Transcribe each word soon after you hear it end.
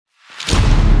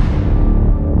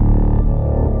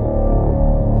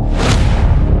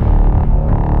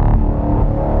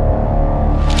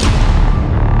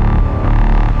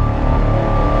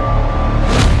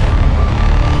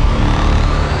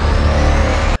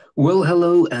Well,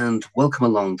 hello and welcome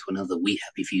along to another We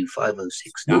Happy Few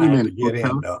 506 I Nearly have Men to get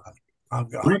in, podcast.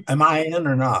 though. What? Am I in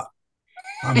or not?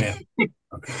 I'm in.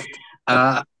 Okay.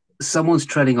 Uh, Someone's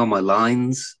treading on my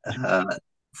lines.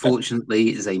 Fortunately,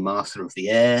 is a master of the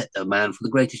air, a man from the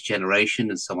greatest generation,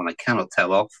 and someone I cannot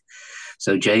tell off.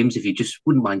 So, James, if you just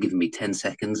wouldn't mind giving me 10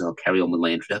 seconds, I'll carry on with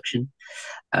my introduction.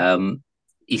 Um,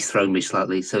 he's thrown me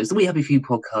slightly. So, it's the We Happy Few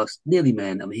podcast, Nearly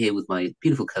Men. I'm here with my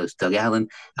beautiful host, Doug Allen.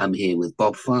 I'm here with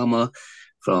Bob Farmer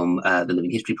from the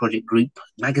Living History Project Group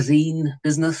magazine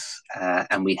business.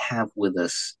 And we have with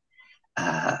us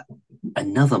uh,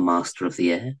 another master of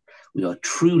the air. We are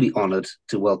truly honored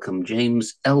to welcome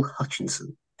James L.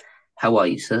 Hutchinson. How are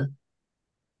you, sir?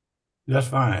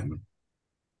 Just fine.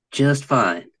 Just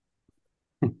fine.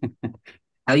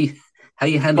 How you how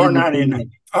you Or handling the 99,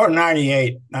 boom? or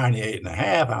 98, 98 and a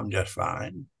half, I'm just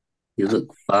fine. You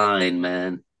look fine,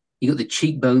 man. You got the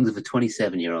cheekbones of a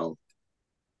 27-year-old.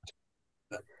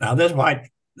 Now, this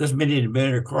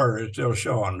millimeter quarter is still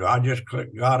showing. Do I just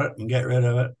click got it and get rid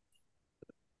of it?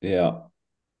 Yeah.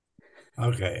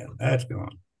 Okay, that's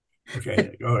gone.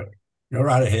 Okay, go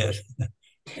right ahead.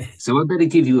 So I better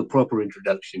give you a proper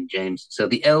introduction, James. So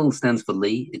the L stands for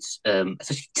Lee. It's actually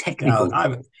Yeah, technical.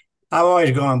 I've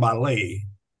always gone by Lee,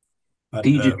 Do but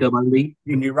you just go by Lee?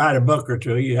 when you write a book or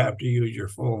two, you have to use your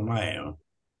full name.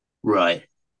 Right.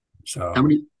 How So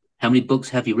many how many books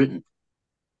have you written?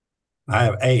 I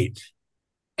have eight.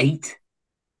 8?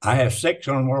 I have six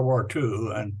on World War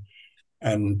II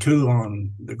and two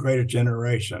on the Greatest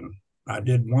Generation. I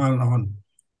did one on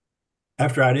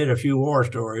after I did a few war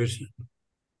stories.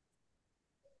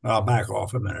 I'll back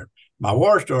off a minute. My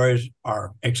war stories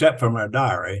are, except for my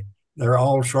diary, they're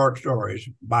all short stories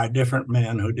by different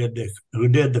men who did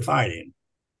the fighting.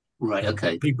 Right, So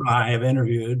okay. people I have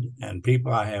interviewed and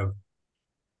people I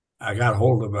got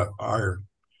hold of our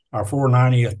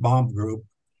 490th bomb group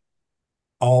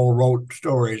all wrote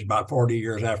stories about 40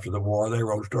 years after the war. They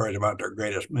wrote stories about their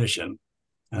greatest mission,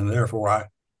 and therefore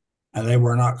and they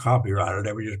were not copyrighted.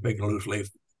 They were just big loose leaf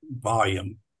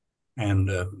volume, and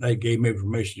they gave me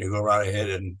permission to go right ahead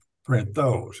and print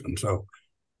those. And so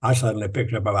I suddenly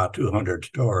picked up about 200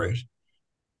 stories.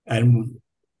 And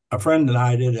a friend and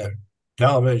I did a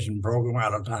television program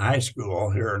out of the high school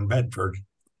here in Bedford,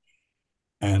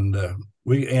 and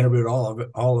we interviewed all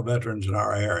the veterans in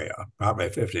our area, probably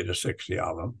 50 to 60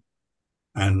 of them,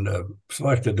 and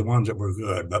selected the ones that were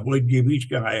good. But we'd give each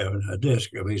guy a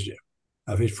disc of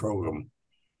his program,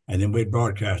 and then we'd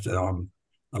broadcast it on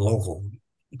a local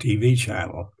TV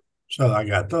channel. So I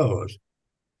got those.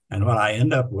 And what I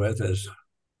end up with is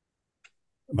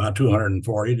about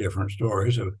 240 different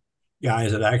stories of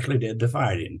guys that actually did the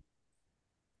fighting.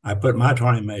 I put my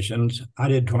 20 missions. I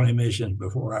did 20 missions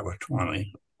before I was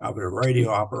 20. I was a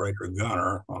radio operator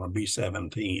gunner on a B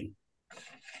 17.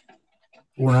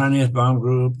 490th Bomb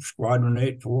Group, Squadron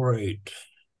 848.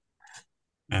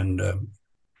 And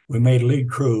we made lead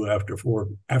crew after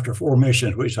four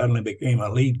missions. We suddenly became a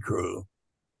lead crew.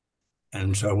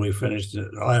 And so we finished the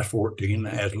last 14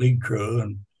 as lead crew,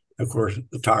 and of course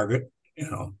the target,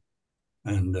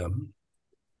 and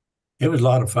it was a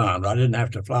lot of fun. I didn't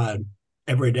have to fly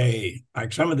every day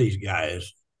like some of these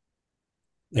guys.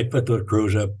 They put those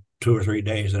crews up 2 or 3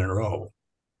 days in a row,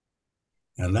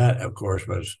 and that, of course,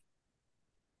 was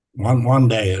one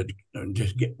day it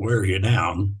just wears you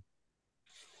down.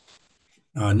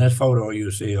 In this photo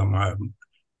you see on my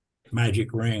magic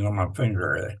ring on my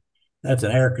finger, that's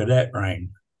an Air Cadet ring.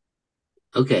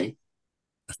 Okay.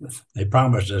 They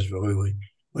promised us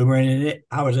we were in it.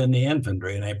 I was in the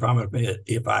infantry, and they promised me that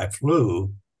if I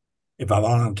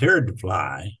volunteered to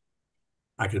fly,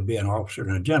 I could be an officer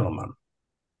and a gentleman.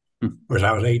 Of course,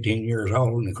 I was 18 years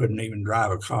old and couldn't even drive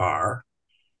a car,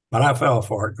 but I fell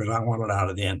for it because I wanted out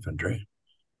of the infantry.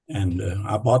 And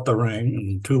I bought the ring,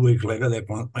 and 2 weeks later, they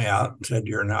plunked me out and said,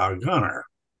 "You're now a gunner."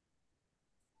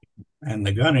 And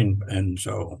the gunning, and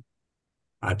so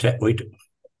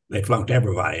they flunked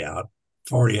everybody out.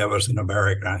 40 of us in the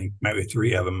barrack. I think maybe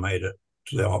three of them made it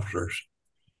to the officers.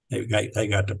 They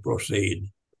got to proceed.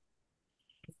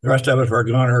 The rest of us were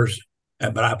gunners,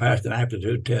 but I passed an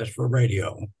aptitude test for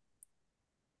radio.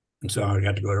 And so I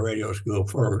got to go to radio school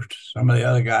first. Some of the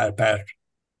other guys passed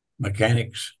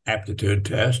mechanics aptitude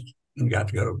test and got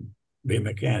to go be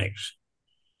mechanics.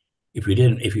 If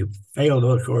you failed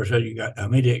those courses, you got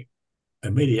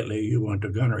immediately you went to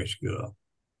gunnery school.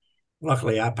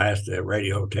 Luckily, I passed the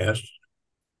radio test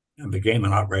and became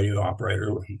an radio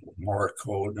operator with Morse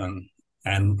code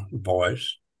and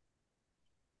voice.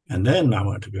 And then I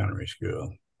went to gunnery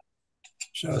school.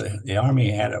 So the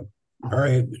Army had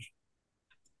an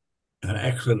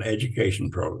excellent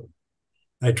education program.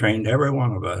 They trained every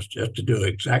one of us just to do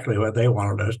exactly what they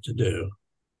wanted us to do.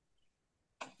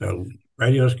 So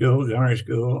radio school, gunnery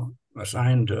school,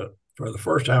 assigned to, for the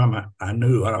first time I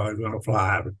knew what I was going to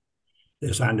fly, they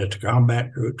assigned us to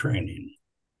combat crew training.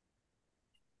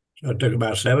 So it took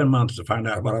about 7 months to find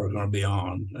out what I was going to be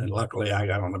on. And luckily I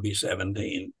got on the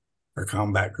B-17 for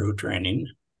combat crew training.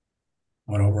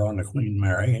 Went over on the Queen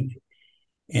Mary and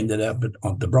ended up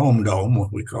on the Brome Dome,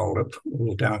 what we called it, a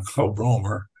little town called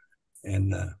Bromer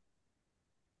in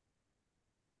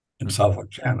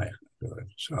Suffolk County,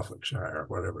 Suffolkshire or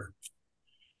whatever.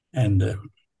 And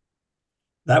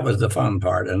that was the fun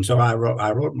part. And so I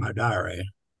wrote my diary,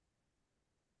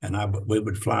 and we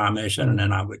would fly a mission, and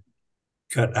then I would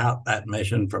cut out that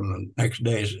mission from the next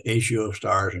day's issue of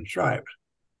Stars and Stripes.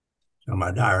 So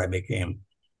my diary became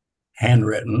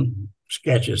handwritten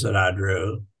sketches that I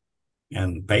drew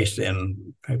and paste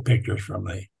in pictures from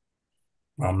the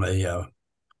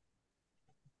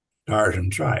Stars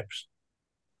and Stripes.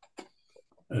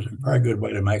 It's a very good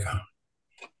way to make them.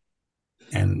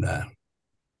 And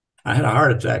I had a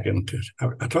heart attack.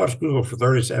 I taught school for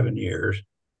 37 years.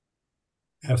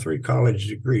 I have 3 college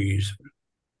degrees.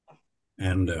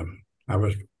 And I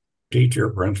was teacher,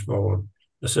 principal,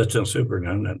 assistant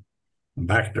superintendent, and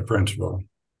back to principal.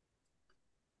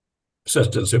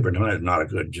 Assistant superintendent is not a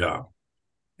good job.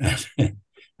 And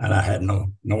I had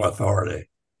no authority.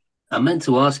 I meant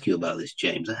to ask you about this,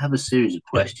 James. I have a series of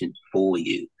questions for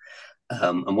you.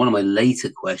 And one of my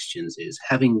later questions is,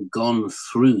 having gone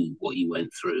through what you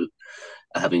went through,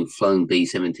 having flown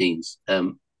B-17s,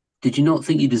 did you not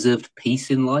think you deserved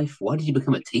peace in life? Why did you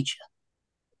become a teacher?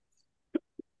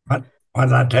 Why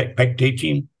did I pick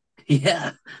teaching?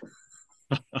 Yeah.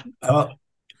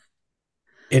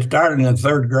 It started in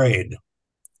 3rd grade.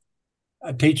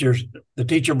 The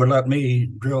teacher would let me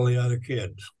drill the other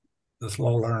kids, the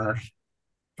slow learners,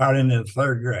 starting in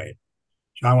 3rd grade.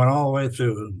 So I went all the way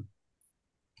through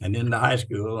and into high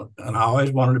school, and I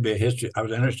always wanted to be a history. I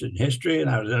was interested in history, and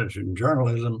I was interested in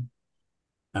journalism,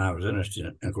 and I was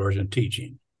interested, of course, in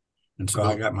teaching. And so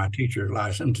I got my teacher's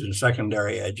license in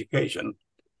secondary education.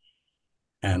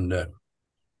 And of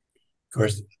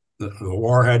course, the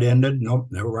war had ended. No,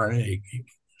 there weren't any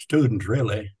students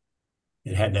really.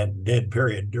 It had that dead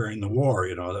period during the war,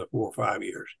 the 4 or 5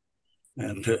 years.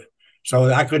 And so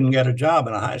I couldn't get a job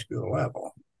at a high school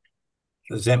level.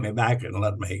 They sent me back and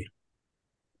let me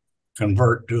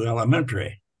convert to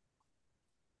elementary,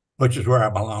 which is where I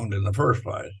belonged in the first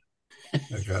place,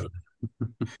 because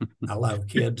I love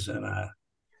kids and I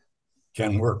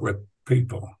can work with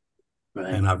people.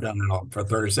 Right. And I've done it all for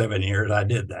 37 years. I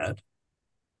did that.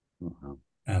 Mm-hmm.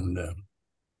 And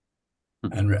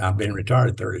I've been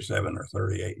retired 37 or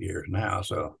 38 years now.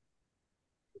 So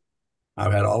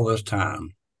I've had all this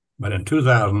time. But in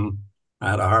 2000,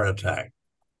 I had a heart attack.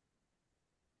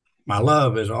 My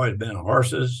love has always been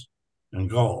horses and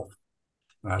golf.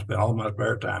 And I spent all my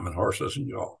spare time in horses and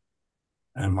golf.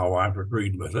 And my wife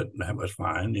agreed with it, and that was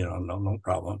fine, no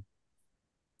problem.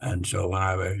 And so when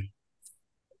I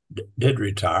did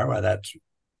retire, well,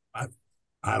 I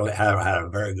had a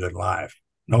very good life.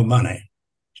 No money.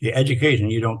 See, education,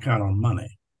 you don't count on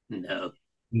money. No.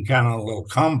 You count on a little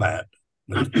combat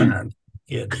with parents,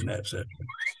 kids, and that's it.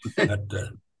 But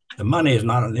the money is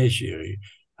not an issue.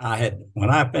 When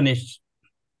I finished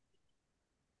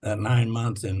that 9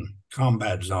 months in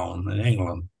combat zone in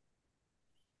England,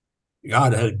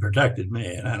 God had protected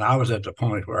me. And I was at the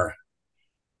point where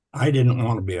I didn't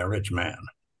want to be a rich man.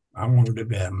 I wanted to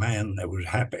be a man that was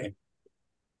happy.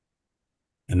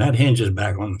 And that hinges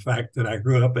back on the fact that I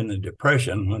grew up in the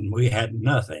Depression when we had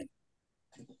nothing.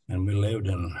 And we lived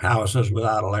in houses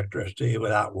without electricity,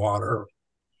 without water,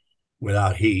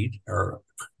 without heat or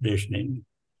conditioning.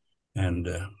 And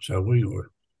so we were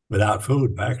without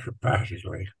food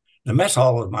practically. The mess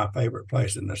hall was my favorite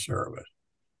place in the service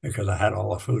because I had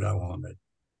all the food I wanted.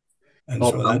 And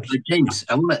James,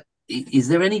 is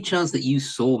there any chance that you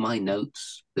saw my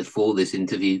notes before this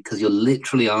interview? Because you're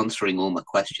literally answering all my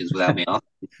questions without me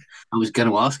asking. I was going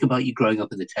to ask about you growing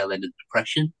up in the tail end of the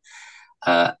Depression.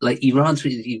 You're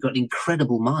answering, you've got an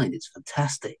incredible mind. It's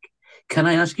fantastic. Can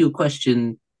I ask you a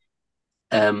question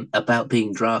about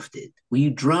being drafted? Were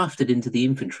you drafted into the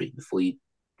infantry before you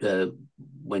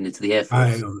went into the Air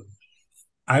Force?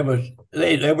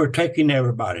 They were taking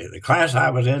everybody. The class I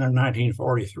was in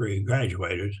 1943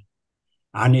 graduated.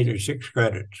 I needed 6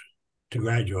 credits to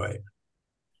graduate.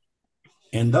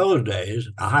 In those days,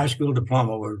 a high school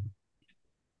diploma was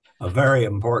a very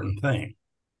important thing.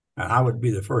 And I would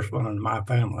be the first one in my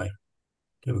family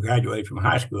to graduate from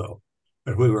high school.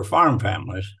 But we were farm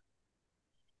families,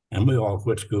 and we all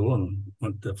quit school and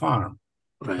went to the farm.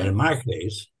 But in Right. my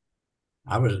case,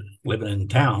 I was living in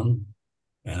town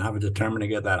and I was determined to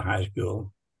get that high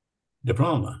school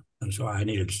diploma. And so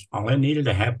all I needed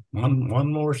to have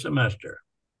one more semester.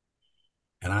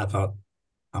 And I thought,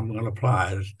 I'm going to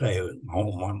apply to stay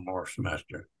home one more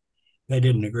semester. They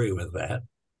didn't agree with that.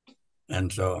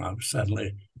 And so I was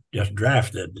suddenly just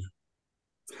drafted.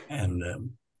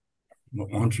 And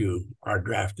once you are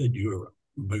drafted, you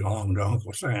belong to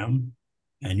Uncle Sam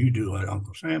and you do what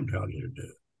Uncle Sam tells you to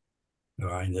do. So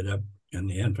I ended up in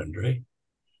the infantry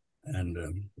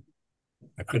and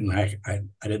I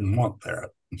didn't want that.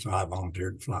 And so I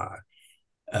volunteered to fly.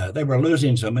 They were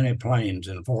losing so many planes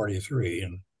in 43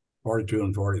 and 42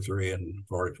 and 43 and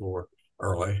 44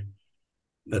 early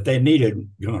that they needed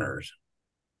gunners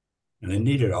and they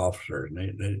needed officers.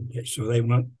 So they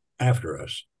went after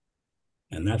us.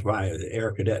 And that's why the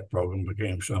Air Cadet program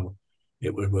became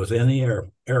it was within the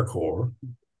Air Corps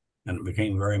and it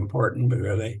became very important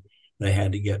because they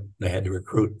had to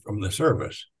recruit from the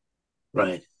service.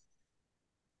 Right.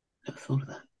 Never thought of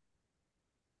that.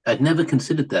 I'd never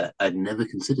considered that. I'd never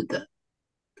considered that.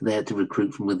 They had to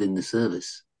recruit from within the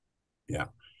service. Yeah.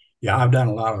 Yeah, I've done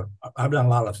a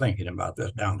lot of thinking about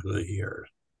this down through the years.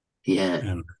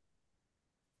 Yeah.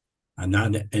 And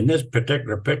now in this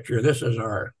particular picture, this is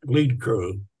our lead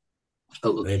crew.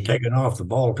 Oh, okay. They'd taken off the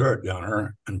ball turret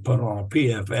gunner and put on a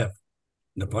PFF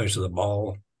in the place of the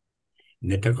ball.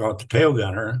 And they took off the tail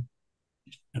gunner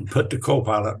and put the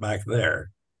co-pilot back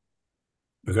there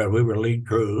because we were lead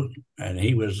crew and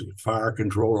he was fire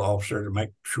control officer to make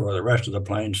sure the rest of the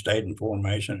plane stayed in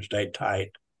formation, stayed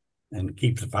tight, and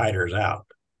keep the fighters out.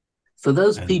 For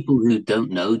those And people who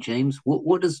don't know, James,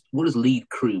 what does lead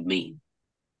crew mean?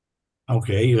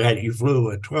 okay, you flew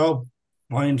with 12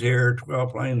 planes here,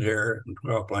 12 planes here, and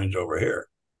 12 planes over here.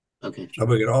 Okay. So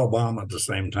we could all bomb at the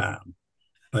same time.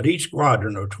 But each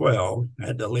squadron of 12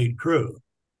 had the lead crew.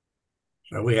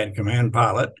 So we had command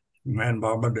pilot, command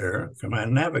bombardier,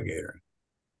 command navigator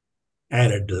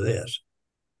added to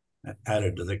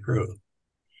the crew.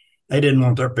 They didn't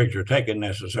want their picture taken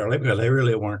necessarily because they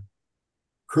really weren't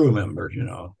crew members,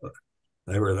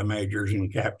 They were the majors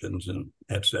and captains and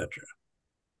etc.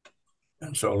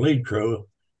 And so lead crew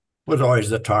was always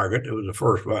the target. It was the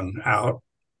first one out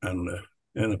and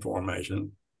in the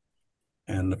formation.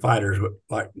 And the fighters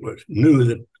knew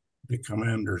that the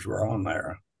commanders were on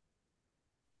there.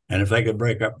 And if they could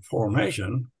break up a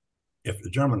formation, if the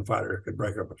German fighters could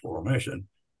break up a formation,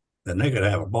 then they could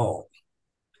have a ball.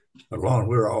 As long as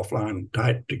we were all flying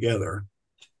tight together,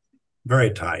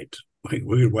 very tight, we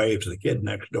would wave to the kid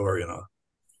next door,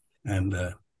 and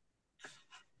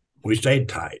we stayed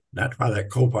tight. That's why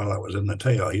that co-pilot was in the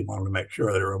tail. He wanted to make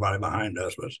sure that everybody behind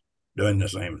us was doing the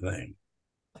same thing.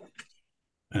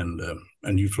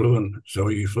 And you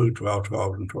flew 12,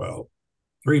 12, and 12,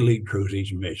 3 lead crews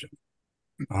each mission.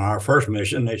 On our first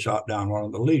mission, they shot down one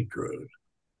of the lead crews.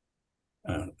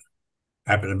 Happened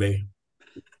to be,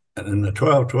 and in the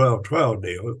 12, 12, 12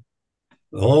 deal,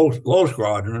 the low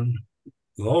squadron,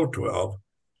 the low 12,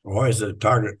 were always the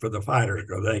target for the fighters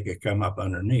because they could come up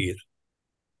underneath.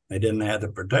 They didn't have the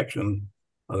protection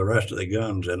of the rest of the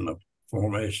guns in the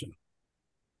formation.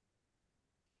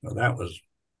 So that was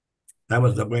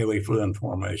the way we flew in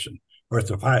formation. Of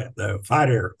course,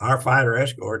 our fighter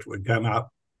escorts would come out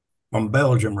from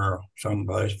Belgium or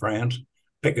someplace, France,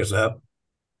 pick us up.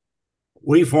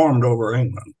 We formed over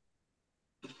England,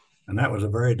 and that was a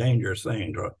very dangerous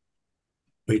thing.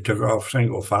 We took off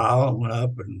single file, went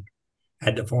up, and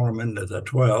had to form into the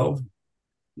 12.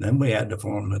 Then we had to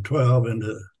form the 12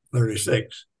 into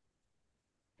 36.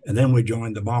 And then we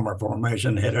joined the bomber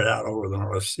formation, headed out over the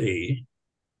North Sea.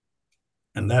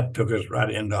 And that took us right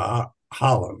into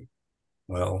Holland.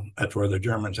 Well, that's where the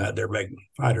Germans had their big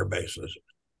fighter bases.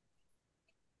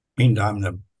 Meantime,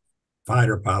 the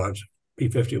fighter pilots,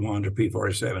 P-51s or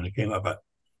P-47, that came up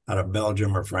out of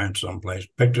Belgium or France someplace,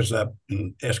 picked us up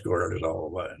and escorted us all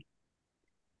the way.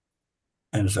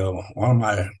 And so one of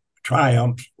my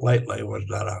triumphs lately was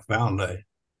that I found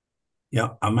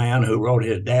a man who wrote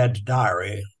his dad's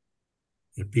diary,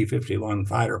 the P-51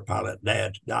 fighter pilot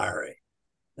dad's diary.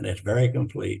 And it's very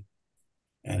complete.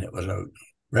 And it was a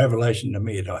revelation to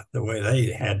me the way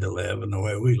they had to live and the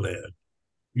way we lived.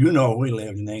 We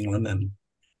lived in England in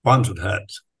Quonset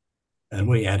huts, and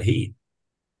we had heat.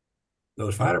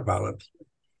 Those fighter pilots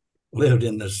lived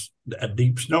in a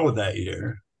deep snow that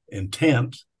year in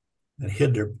tents and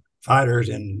hid their fighters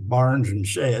in barns and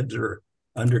sheds or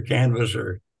under canvas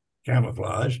or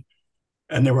camouflage,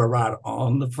 and they were right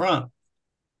on the front.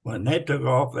 When they took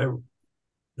off,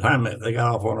 they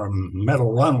got off on a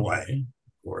metal runway,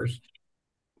 of course,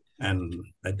 and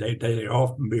they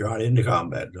often be right into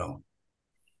combat zone.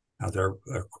 Now their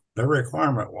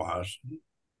requirement was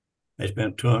they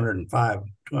spent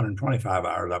 225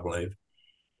 hours, I believe,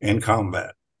 in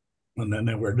combat, and then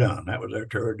they were done. That was their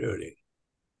tour of duty.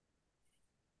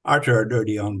 Our tour of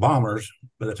duty on bombers,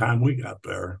 by the time we got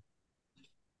there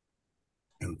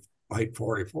in late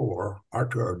 44, our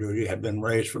tour of duty had been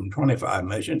raised from 25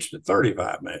 missions to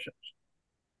 35 missions.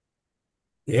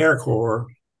 The Air Corps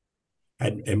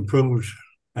had improved,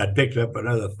 had picked up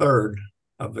another third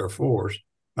of their force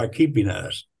by keeping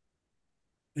us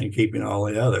and keeping all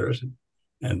the others.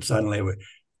 And suddenly,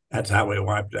 that's how we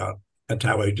wiped out. That's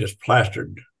how we just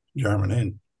plastered Germany.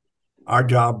 And our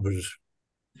job was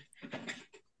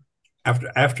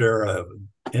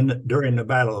during the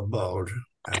Battle of Bulge,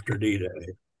 after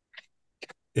D-Day,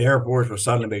 the Air Force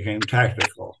suddenly became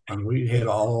tactical, and we hit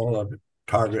all of the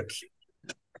targets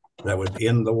that would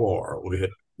end the war. We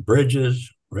hit bridges,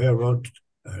 railroads,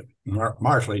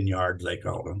 marshalling yards, they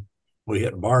called them. We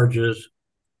hit barges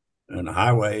and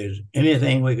highways,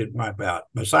 anything we could wipe out.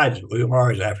 Besides, we were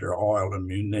always after oil and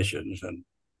munitions,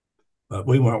 but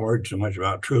we weren't worried so much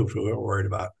about troops. We were worried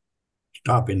about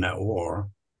stopping that war.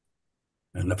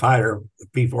 And the fighter, the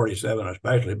P-47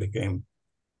 especially, became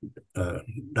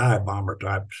dive bomber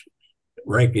types,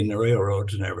 raking the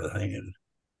railroads and everything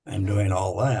and doing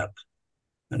all that.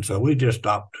 And so we just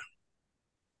stopped.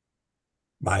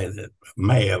 By the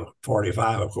May of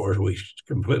 45, of course, we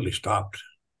completely stopped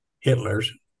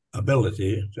Hitler's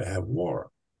ability to have war.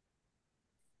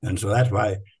 And so that's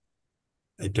why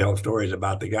they tell stories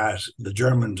about the guys, the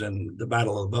Germans in the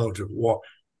Battle of the Bulge, walked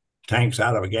tanks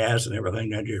out of gas and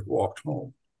everything, they just walked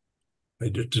home.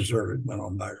 They just deserted, went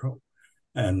on back home.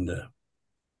 And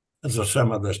those are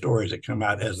some of the stories that come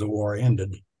out as the war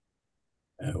ended.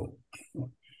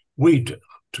 We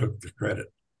took the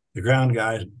credit. The ground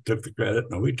guys took the credit,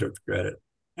 and we took the credit.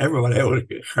 Everybody was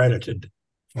credited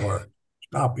for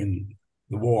stopping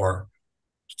the war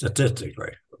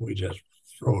statistically. We just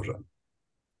froze them.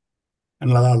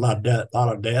 And a lot of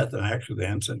death and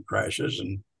accidents and crashes.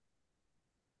 And,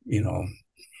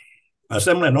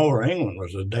 assembling over England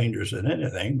was as dangerous as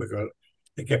anything because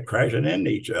they kept crashing into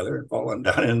each other and falling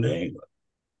down into England.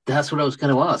 That's what I was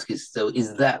going to ask. Is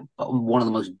that one of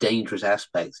the most dangerous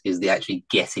aspects? Is the actually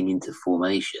getting into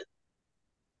formation?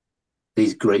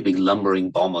 These great big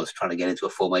lumbering bombers trying to get into a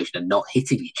formation and not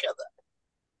hitting each other.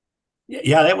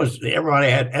 Yeah, that was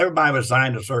everybody was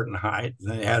assigned a certain height. And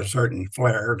they had a certain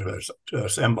flare to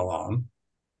assemble on,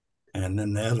 and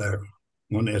then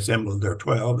when they assembled their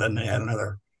 12, then they had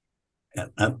another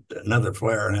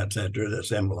flare and etc. to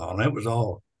assemble on. It was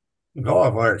all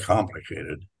very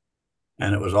complicated.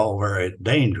 And it was all very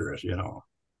dangerous,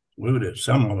 We would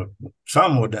some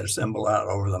would assemble out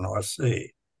over the North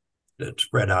Sea that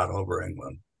spread out over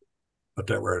England.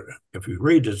 But if you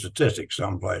read the statistics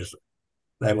someplace,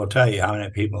 they will tell you how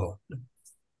many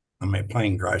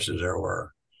plane crashes there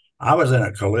were. I was in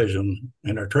a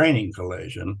training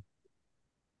collision.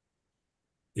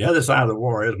 The other side of the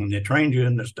war is when they trained you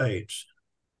in the States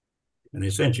and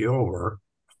they sent you over,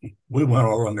 we went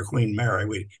over on the Queen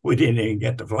Mary. We didn't even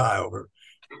get to fly over,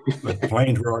 but the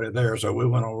planes were already there, so we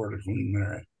went over to Queen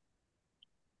Mary.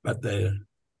 But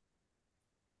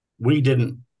we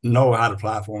didn't know how to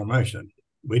fly formation.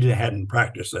 We hadn't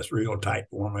practiced this real tight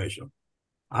formation.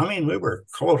 I mean, we were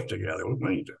close together with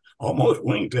almost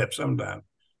wingtips sometimes,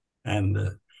 and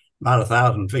about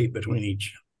 1,000 feet between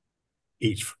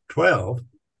each 12.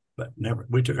 But never.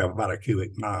 We took up about a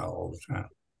cubic mile all the time,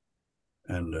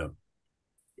 and.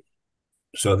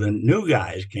 So the new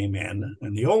guys came in,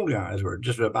 and the old guys were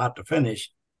just about to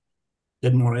finish,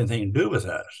 didn't want anything to do with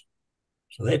us.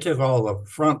 So they took all the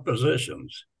front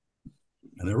positions,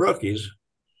 and the rookies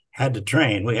had to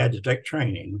train. We had to take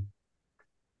training,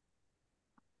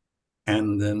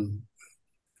 and then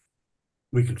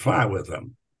we could fly with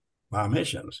them by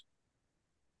missions.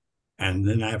 And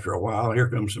then after a while, here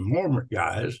comes some more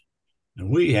guys, and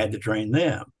we had to train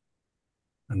them.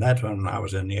 And that's when I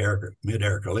was in the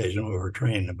mid-air collision. We were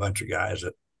training a bunch of guys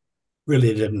that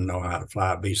really didn't know how to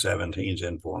fly B-17s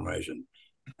in formation.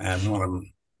 And one of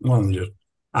them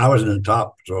I was in the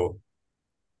top, so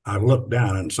I looked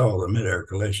down and saw the mid-air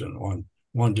collision.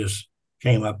 One just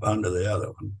came up under the other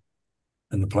one,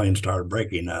 and the plane started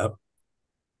breaking up.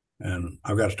 And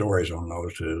I've got stories on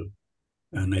those too.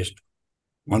 And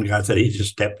one guy said he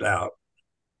just stepped out.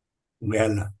 We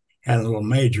had a little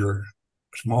major,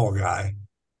 small guy.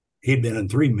 He'd been in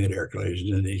 3 mid-air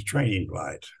collisions in these training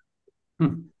flights.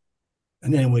 And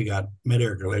then we got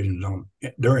mid-air collisions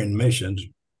during missions.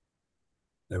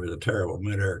 There was a terrible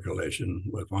mid-air collision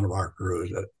with one of our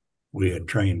crews that we had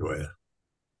trained with.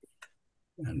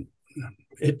 And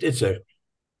it's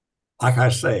like I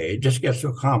say, it just gets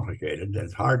so complicated that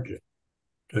it's hard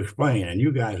to explain. And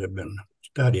you guys have been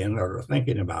studying or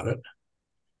thinking about it.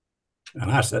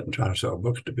 And I sit and try to sell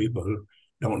books to people who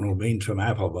don't know beans from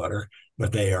apple butter,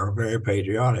 but they are very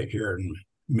patriotic here in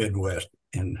Midwest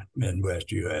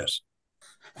U.S.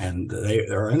 And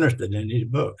they're interested in these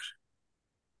books.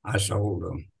 I sold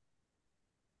them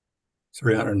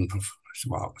 $320,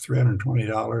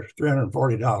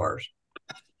 $340,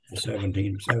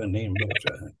 17 books, I think,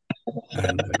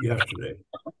 and yesterday.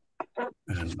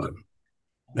 And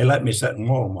they let me sit in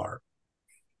Walmart.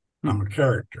 I'm a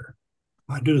character.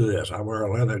 I do this. I wear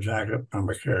a leather jacket. I'm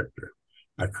a character.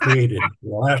 I created for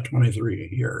the last 23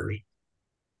 years.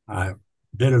 I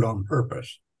did it on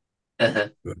purpose. Uh-huh.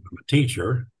 I'm a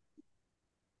teacher,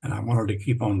 and I wanted to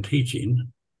keep on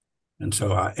teaching. And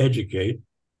so I educate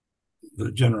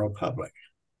the general public.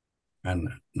 And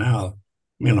now,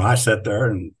 I sit there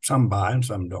and some buy and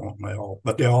some don't.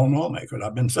 But they all know me because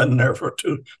I've been sitting there for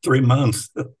 2-3 months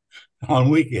on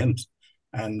weekends.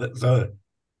 And so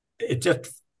it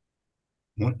just,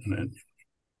 I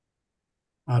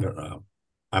don't know.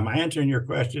 Am I answering your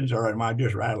questions or am I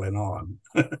just rattling on?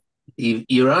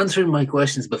 You're answering my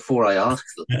questions before I ask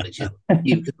them, which is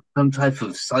you've got some type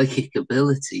of psychic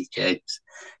ability, James.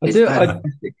 I do have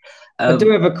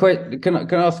a quick. Can I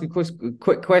ask a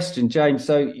quick question, James?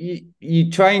 So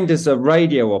you trained as a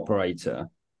radio operator,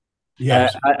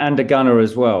 yes, and a gunner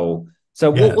as well.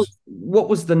 So yes. what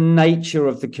was the nature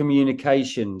of the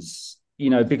communications?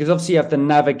 Because obviously you have the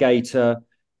navigator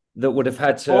that would have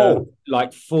had to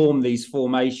form these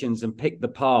formations and pick the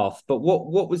path. But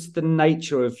what was the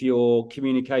nature of your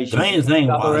communication? The main thing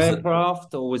was was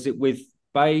aircraft, or was it with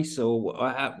base, or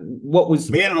what was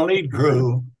being a lead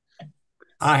crew?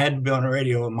 I had to be on the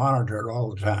radio and monitor it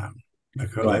all the time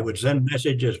because they would send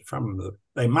messages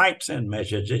they might send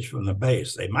messages from the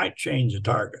base. They might change the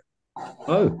target.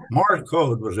 Oh, Morse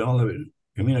code was the only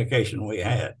communication we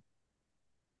had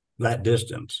that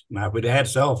distance. Now, if we'd had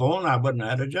cell phone, I wouldn't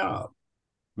have had a job.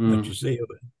 But you see,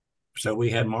 so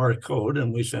we had Morse code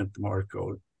and we sent the Morse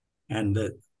code. And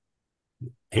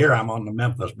here I'm on the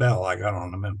Memphis Bell. I got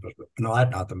on the Memphis. No,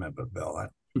 that's not the Memphis Bell.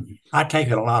 I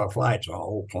taken a lot of flights on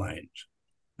old planes.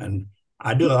 And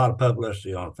I do a lot of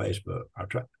publicity on Facebook.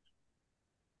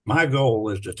 My goal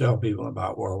is to tell people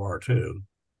about World War II.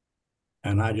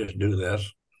 And I just do this.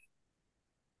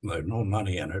 There's no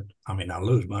money in it. I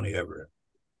lose money every.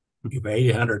 You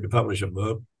pay $800 to publish a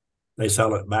book. They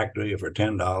sell it back to you for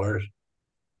 $10.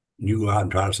 You go out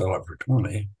and try to sell it for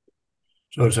 $20.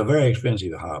 So it's a very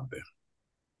expensive hobby.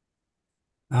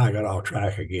 Now I got off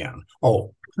track again.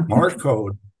 Morse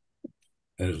code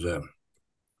is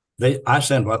I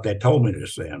send what they told me to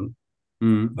send,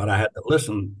 but I had to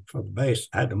listen for the base.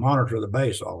 I had to monitor the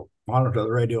base, monitor the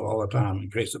radio all the time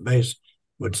in case the base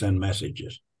would send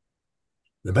messages.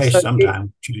 The base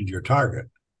sometimes change your target.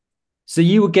 So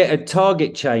you would get a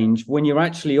target change when you're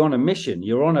actually on a mission.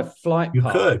 You're on a flight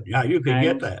path. You could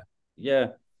get that.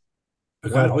 Yeah.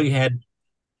 Because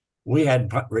we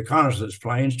had reconnaissance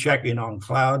planes checking on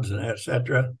clouds and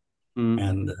etc.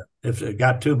 And if it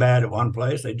got too bad at one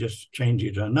place, they just change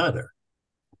you to another.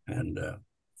 But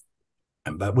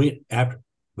we had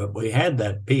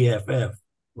that PFF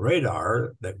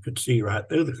radar that could see right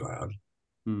through the clouds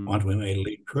once we made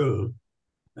lead crew.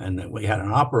 And then we had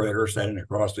an operator sitting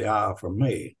across the aisle from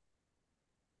me.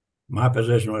 My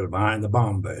position was behind the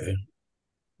bomb bay.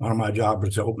 One of my jobs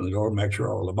was to open the door and make sure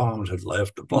all the bombs had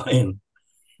left the plane.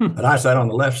 But I sat on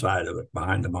the left side of it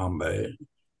behind the bomb bay.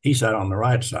 He sat on the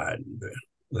right side,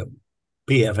 the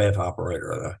PFF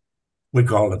operator. We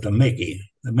called it the Mickey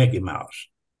Mouse,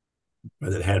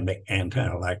 but it had a big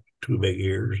antenna, like 2 big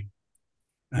ears.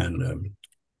 And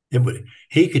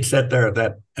he could sit there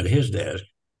at his desk,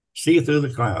 see through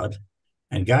the clouds,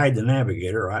 and guide the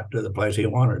navigator right to the place he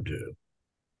wanted to.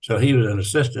 So he was an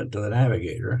assistant to the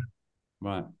navigator.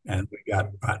 Right. And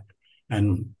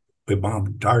we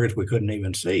bombed targets we couldn't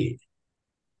even see.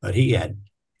 But he had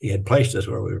placed us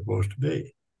where we were supposed to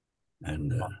be.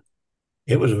 And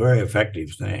it was a very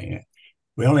effective thing.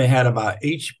 We only had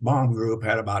each bomb group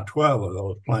had about 12 of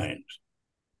those planes.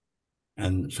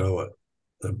 And so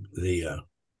or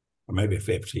maybe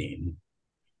 15.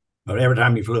 But every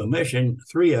time you flew a mission,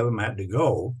 3 of them had to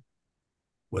go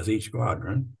with each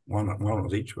squadron, one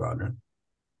with each squadron.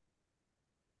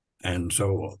 And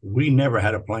so we never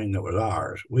had a plane that was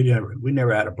ours. We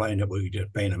never had a plane that we could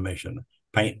just paint a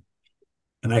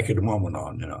naked woman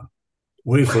on,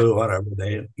 We flew whatever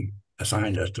they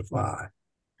assigned us to fly.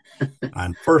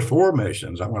 On first 4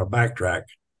 missions, I'm going to backtrack.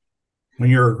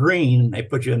 When you're green, they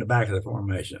put you in the back of the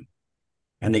formation.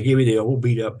 and they give you the old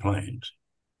beat up planes.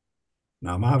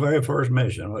 Now, my very first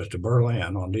mission was to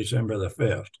Berlin on December the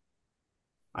 5th.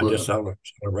 I just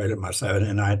celebrated my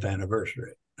 79th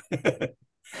anniversary.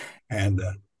 And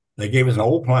they gave us an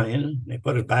old plane. They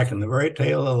put us back in the very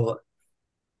tail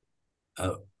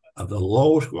of the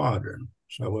low squadron.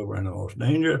 So we were in the most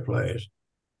dangerous place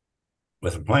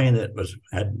with a plane that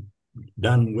had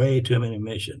done way too many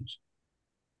missions.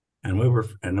 And we were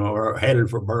headed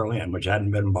for Berlin, which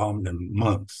hadn't been bombed in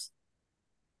months.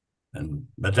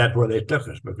 But that's where they took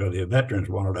us, because the veterans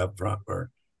wanted up front were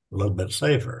a little bit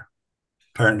safer.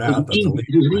 Turned out that it was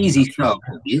an easy start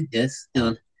for you, yes.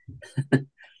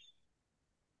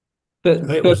 But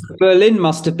Berlin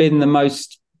must have been the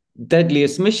most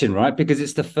deadliest mission, right? Because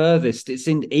it's the furthest. It's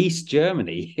in East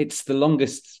Germany. It's the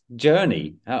longest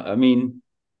journey. I mean,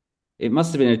 it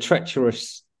must have been a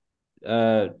treacherous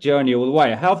journey all the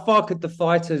way. How far could the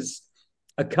fighters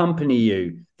accompany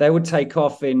you? They would take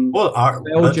off in. Well, by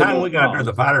the time we got there,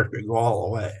 the fighters could go all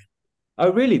the way.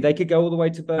 Oh, really? They could go all the way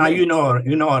to Berlin. Now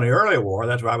in the early war,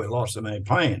 that's why we lost so many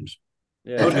planes.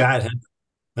 Yeah.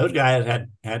 Those guys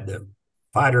had the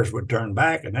fighters would turn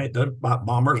back, and those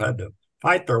bombers had to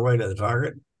fight their way to the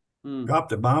target, drop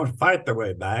the bombs, fight their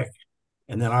way back,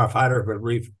 and then our fighters would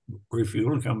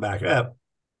refuel and come back up.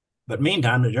 But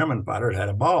meantime, the German fighters had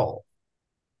a ball,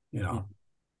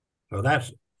 So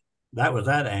that was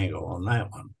that angle on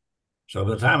that one. So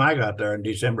by the time I got there in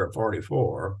December of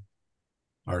 44,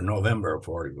 or November of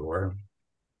 44,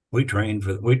 we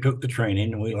took the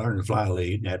training and we learned to fly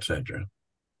lead, etc.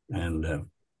 And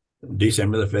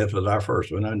December the 5th was our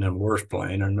first one, and then worst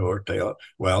plane or north tail.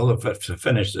 Well, to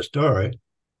finish the story,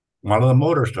 one of the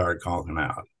motors started conking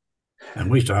out,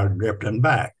 and we started drifting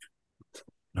back.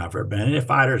 Now, if there had been any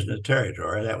fighters in the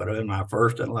territory, that would have been my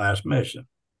first and last mission.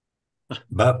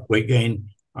 But we gained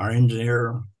our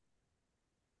engineer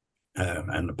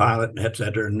and the pilot,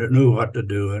 etc., knew what to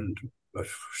do, and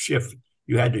shift.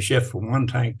 You had to shift from one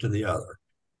tank to the other.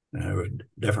 And there were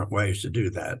different ways to do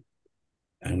that,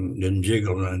 and then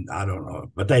jiggle, and I don't know,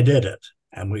 but they did it,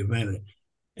 and we made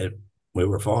it. We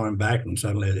were falling back, and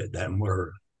suddenly that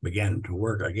motor began to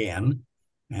work again,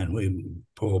 and we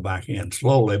pulled back in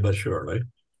slowly but surely,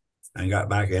 and got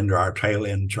back into our tail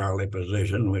end Charlie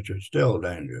position, which is still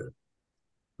dangerous.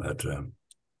 But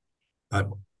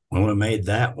when we made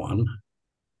that one,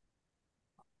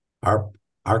 our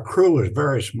crew was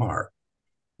very smart.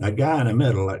 That guy in the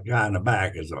middle, that guy in the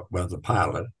back was the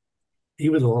pilot. He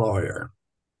was a lawyer.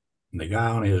 And the guy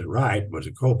on his right was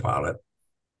a co-pilot,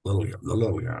 the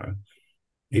little guy.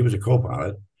 He was a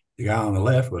co-pilot. The guy on the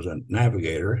left was a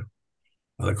navigator.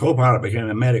 Well, the co-pilot became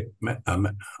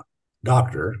a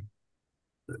doctor.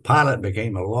 The pilot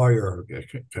became a lawyer at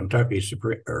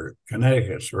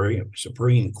Connecticut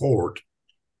Supreme Court.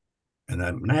 And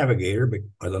the navigator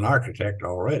was an architect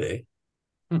already.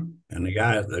 And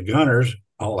the gunners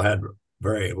all had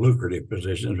very lucrative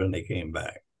positions when they came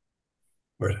back.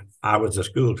 Where I was a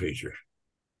school teacher.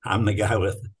 I'm the guy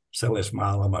with a silly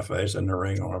smile on my face and the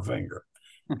ring on my finger.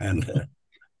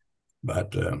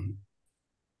 But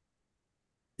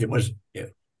it was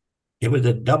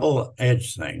a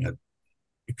double-edged thing.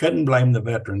 You couldn't blame the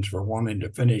veterans for wanting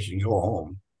to finish and go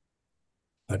home,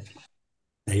 but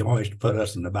they always put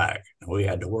us in the back, and we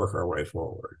had to work our way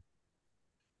forward.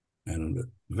 And the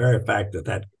very fact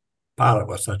that pilot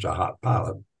was such a hot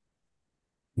pilot,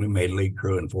 we made lead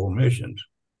crew in 4 missions.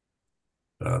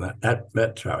 So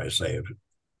that's how it saved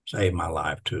my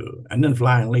life too. And then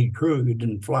flying lead crew, you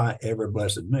didn't fly every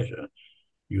blessed mission.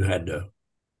 You had to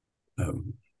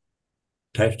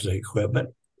test the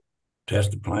equipment,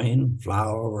 test the plane, fly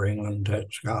all over England,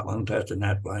 test Scotland, testing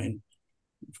that plane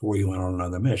before you went on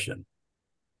another mission.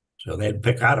 So they'd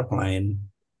pick out a plane,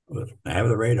 have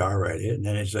the radar ready, and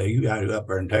then they'd say, you got to go up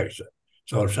there and test it.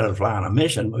 So instead of flying a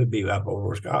mission, we'd be up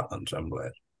over Scotland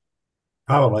someplace.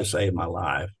 Probably saved my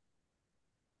life.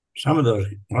 One of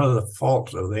the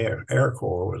faults of the Air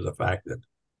Corps was the fact that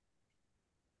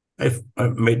they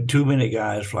made too many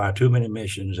guys fly too many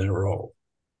missions in a row.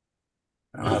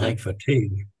 And I think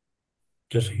fatigue,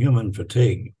 just human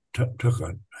fatigue, took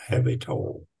a heavy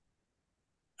toll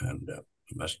and a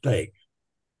mistake.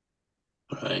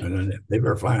 Right. And then if they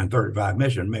were flying 35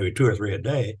 missions, maybe 2 or 3 a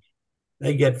day,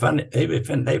 they get fun.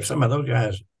 Some of those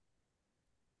guys,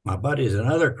 my buddies in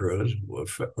other crews,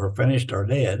 were finished or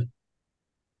dead.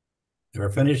 They were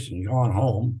finished and gone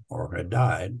home or had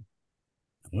died,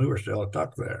 and we were still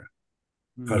stuck there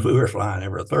because we were flying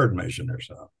every 3rd mission or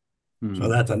so. So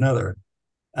that's another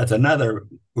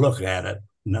look at it,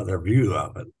 another view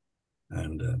of it,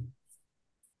 and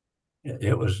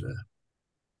it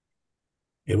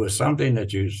was something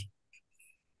that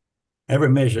every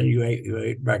mission you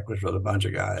ate breakfast with a bunch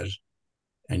of guys,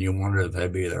 and you wondered if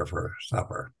they'd be there for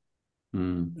supper.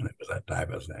 And it was that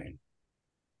type of thing.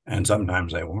 And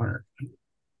sometimes they weren't.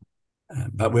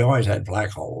 But we always had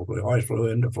flak holes. We always flew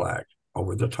into flak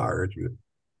over the target.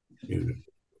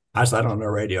 I sat on the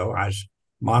radio. I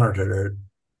monitored it.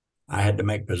 I had to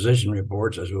make position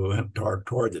reports as we went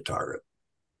toward the target.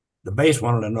 The base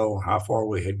wanted to know how far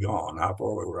we had gone, how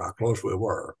close we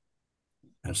were.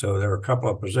 And so there were a couple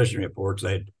of position reports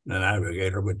the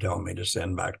navigator would tell me to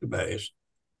send back to base.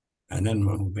 And then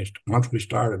once we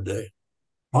started the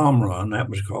bomb run, that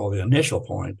was called the initial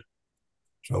point.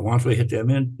 So once we hit the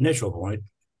initial point,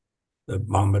 the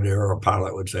bombardier or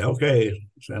pilot would say, okay,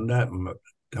 send that and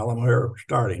tell them we're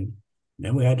starting. And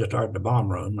then we had to start the bomb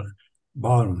run,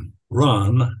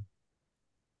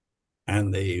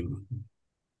 and the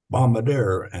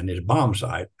bombardier and his bomb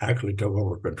sight actually took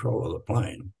over control of the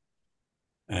plane.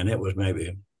 And it was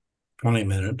maybe 20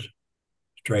 minutes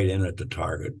straight in at the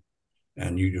target.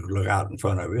 And you could look out in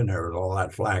front of you, and there was all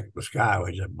that flak. The sky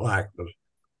was just black with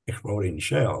exploding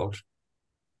shells.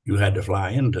 You had to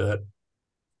fly into it,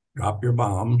 drop your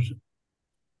bombs,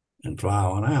 and fly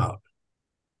on out.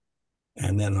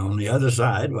 And then on the other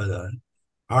side,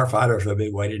 our fighters would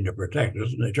be waiting to protect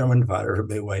us, and the German fighters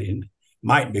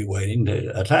might be waiting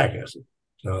to attack us.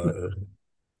 So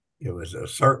it was a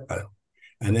circle.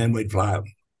 And then we'd fly. Of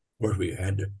course, we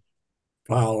had to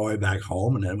fly all the way back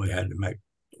home, and then we had to make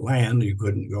land. You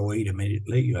couldn't go eat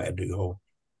immediately. You had to go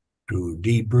to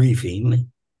debriefing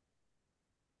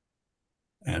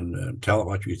and tell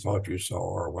what you thought you saw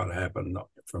or what happened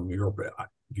from your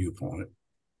viewpoint,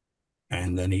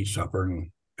 and then eat supper and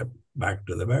get back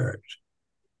to the barracks.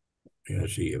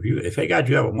 See, if they got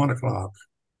you up at 1 o'clock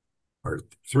or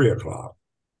 3 o'clock,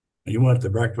 and you went to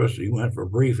breakfast, you went for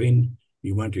briefing,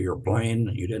 you went to your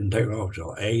plane, you didn't take off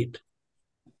till 8,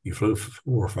 you flew for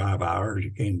 4 or 5 hours,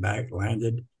 you came back,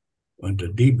 landed, went to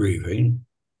debriefing,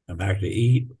 and back to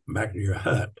eat, and back to your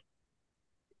hut.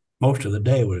 Most of the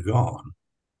day was gone.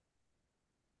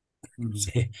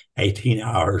 18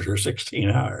 hours or 16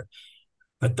 hours.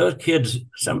 But those kids,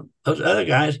 those other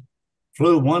guys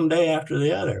flew one day after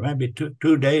the other, maybe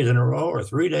two days in a row or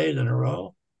 3 days in a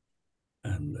row.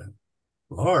 And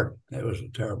Lord, it was a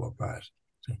terrible price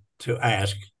to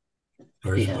ask.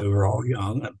 Because we were all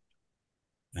young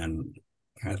and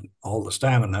had all the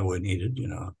stamina we needed,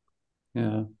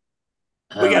 Yeah.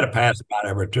 We got to pass about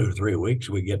every 2 or 3 weeks.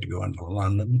 We get to go into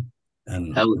London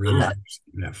and relax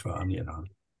and have fun,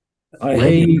 I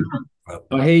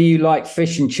hear you like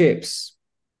fish and chips.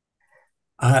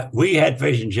 We had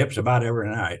fish and chips about every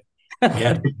night.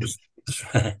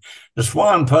 The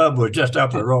Swan Pub was just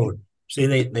up the road. See,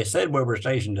 they said we were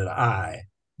stationed at I,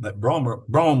 but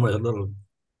Brome was a little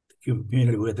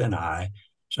community within I.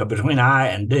 So between I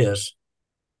and this,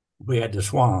 we had the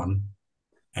Swan,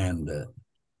 and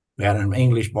we had an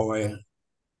English boy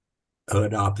who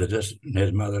adopted us, and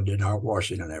his mother did our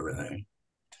washing and everything.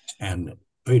 And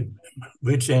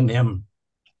we'd send him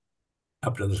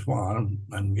up to the Swan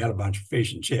and get a bunch of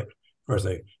fish and chips. Of course,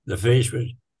 the fish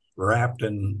was wrapped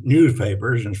in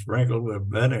newspapers and sprinkled with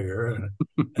vinegar,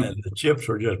 and the chips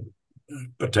were just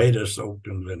potatoes soaked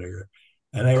in vinegar,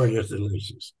 and they were just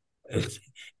delicious.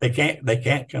 They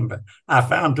can't come back. I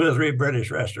found 2 or 3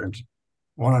 British restaurants,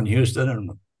 one in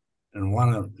Houston and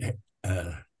one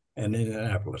in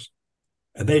Indianapolis,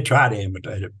 and they try to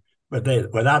imitate it, but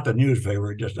without the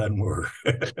newspaper, it just doesn't work.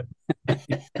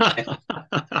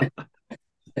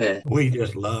 We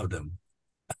just loved them.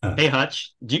 Hey,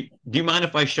 Hutch, do you mind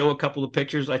if I show a couple of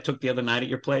pictures I took the other night at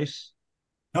your place?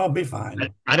 I'll be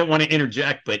fine. I don't want to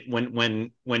interject, but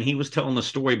when he was telling the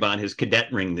story about his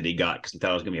cadet ring that he got because he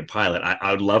thought he was going to be a pilot,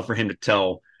 I would love for him to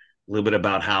tell a little bit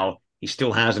about how he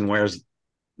still has and wears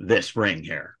this ring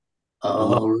here.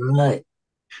 All right.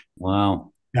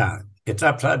 Wow. Yeah, it's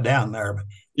upside down there. But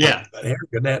yeah, but Air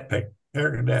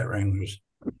Cadet ring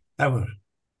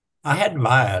I had to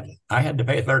buy it. I had to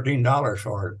pay $13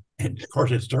 for it. And of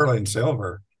course, it's sterling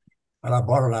silver, but I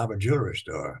bought it out of a jewelry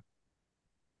store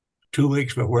 2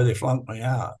 weeks before they flunked me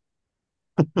out.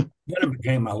 Then it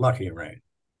became my lucky ring.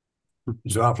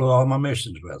 So I flew all my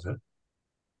missions with it.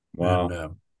 Wow.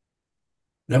 And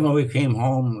then when we came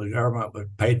home, the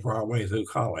government paid for our way through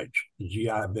college, the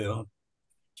GI Bill.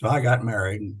 So I got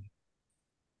married,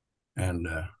 and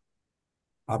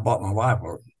I bought my wife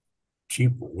a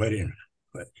cheap wedding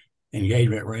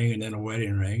engagement ring and then a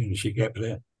wedding ring, and she kept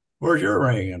saying, "Where's your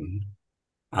ring?" And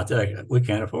I said, "We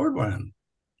can't afford one.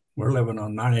 We're living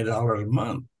on $90 a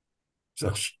month."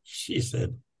 So she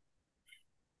said,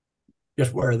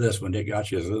 "Just wear this one. It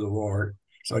got you through the war.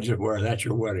 So just wear that's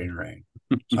your wedding ring."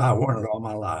 So I worn it all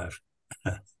my life.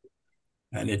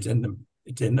 And it's in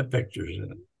the pictures.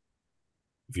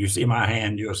 If you see my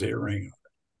hand, you'll see a ring.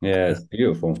 Yeah, it's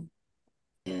beautiful.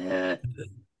 Yeah.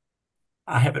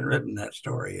 I haven't written that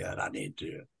story yet. I need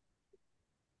to.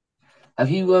 Have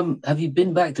you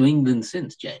been back to England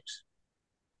since, James?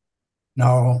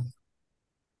 No,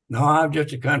 I'm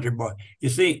just a country boy. You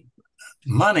see,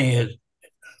 money is.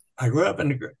 I grew up in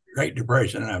the Great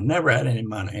Depression, and I've never had any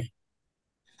money.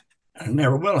 I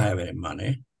never will have any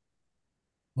money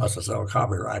unless I sell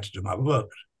copyrights to my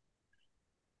books,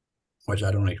 which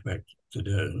I don't expect to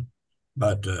do.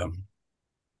 But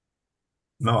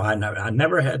no, I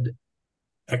never had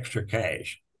extra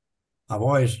cash. I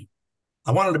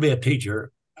wanted to be a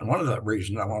teacher, and one of the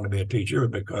reasons I wanted to be a teacher was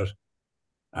because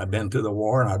I'd been through the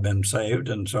war and I'd been saved,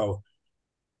 and so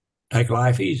take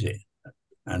life easy.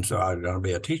 And so I was going to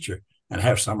be a teacher and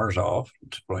have summers off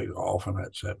to play golf and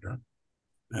etc.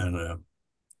 And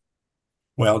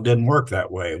well, it didn't work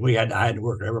that way. I had to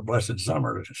work every blessed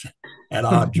summer at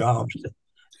odd jobs.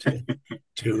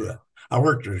 I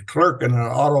worked as a clerk in an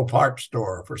auto parts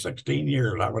store for 16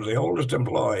 years. I was the oldest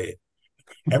employee.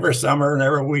 Every summer and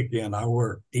every weekend I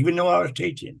worked, even though I was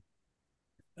teaching.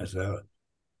 And so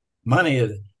money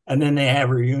is, and then they have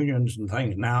reunions and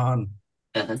things now,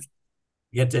 and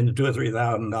gets into $2,000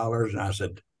 or $3,000. And I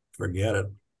said, forget it.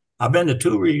 I've been to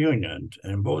 2 reunions,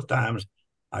 and both times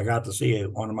I got to see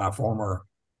one of my former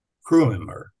crew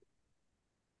members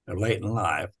late in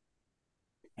life.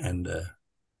 And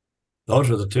those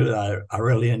are the 2 that I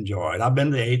really enjoyed. I've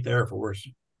been to the 8th Air Force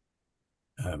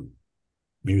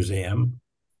Museum.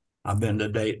 I've been to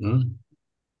Dayton,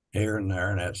 here and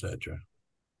there, and etc.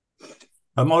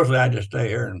 But mostly I just stay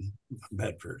here in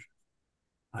Bedford.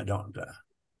 I don't.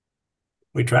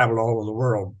 We traveled all over the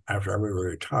world after we were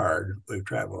retired. We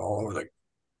traveled all over the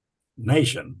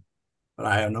nation. But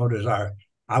I have no desire.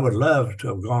 I would love to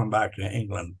have gone back to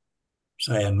England,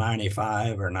 say in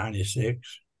 95 or 96,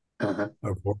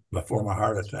 before my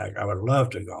heart attack. I would love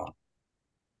to go on.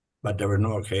 But there was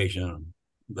no occasion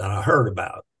that I heard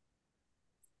about.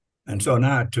 And so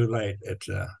now it's too late.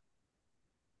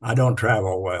 I don't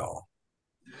travel well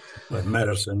with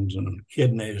medicines and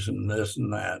kidneys and this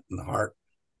and that and the heart.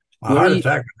 My heart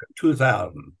attack was in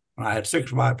 2000. I had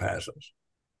 6 bypasses.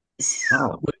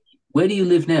 Oh. Where do you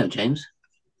live now, James?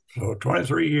 So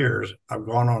 23 years I've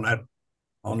gone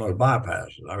on those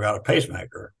bypasses. I've got a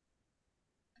pacemaker.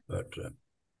 But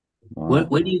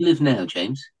where do you live now,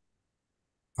 James?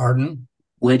 Pardon?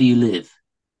 Where do you live?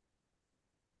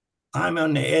 I'm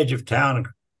on the edge of town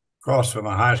across from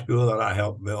a high school that I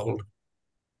helped build.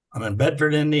 I'm in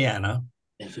Bedford, Indiana.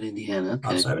 Bedford, Indiana, okay.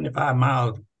 About 75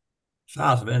 miles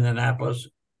south of Indianapolis.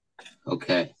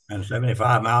 Okay. And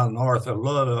 75 miles north of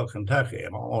Louisville, Kentucky.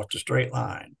 I'm almost a straight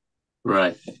line.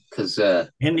 Right, because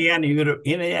Indiana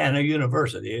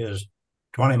University is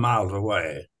 20 miles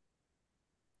away.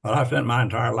 But I spent my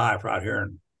entire life right here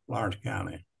in Lawrence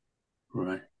County.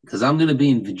 Right, because I'm going to be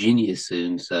in Virginia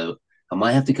soon, so I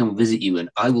might have to come visit you, and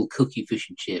I will cook you fish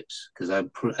and chips, because I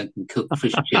can cook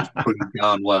fish and chips pretty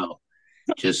darn well,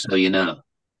 just so you know.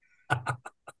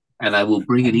 And I will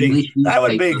bring an English newspaper. That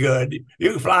would be good.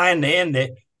 You can fly into Indy.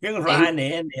 You can fly into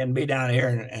Indy and be down here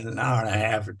in an hour and a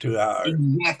half or 2 hours.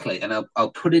 Exactly, and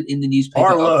I'll put it in the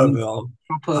newspaper. Or Louisville.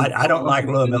 I don't like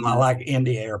Louisville. I like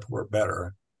Indy Airport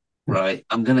better. Right.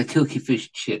 I'm going to cook you fish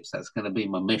and chips. That's going to be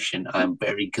my mission. I'm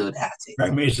very good at it.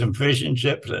 Bring me some fish and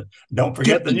chips, and don't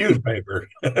forget the newspaper.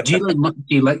 Do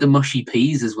you like the mushy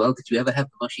peas as well? Did you ever have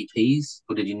the mushy peas,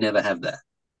 or did you never have that?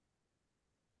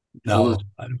 No.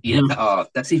 Oh,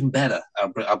 that's even better.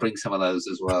 I'll bring some of those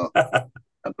as well.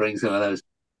 I'll bring some of those.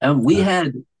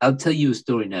 I'll tell you a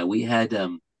story now. We had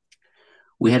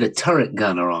a turret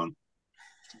gunner on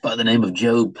by the name of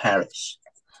Joe Parrish.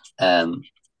 And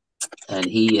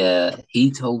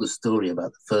he told a story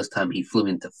about the first time he flew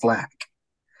into flak.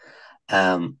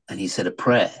 And he said a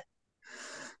prayer.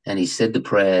 And he said the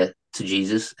prayer to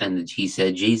Jesus, and he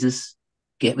said, Jesus,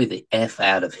 get me the F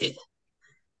out of here.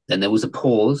 Then there was a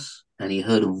pause, and he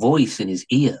heard a voice in his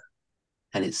ear.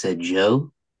 And it said,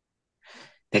 Joe,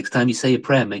 next time you say a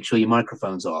prayer, make sure your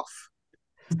microphone's off.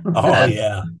 Oh,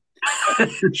 yeah.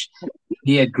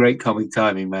 He had great comic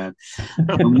timing, man.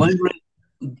 I'm wondering,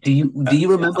 do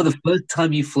you remember the first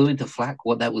time you flew into flak,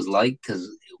 what that was like? Because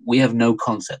we have no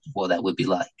concept of what that would be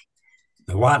like.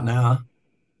 The what now?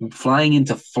 Flying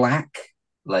into flak,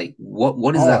 like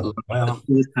what is that like? Well,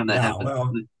 the first time that happened?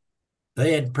 Well,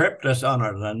 they had prepped us on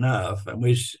it enough, and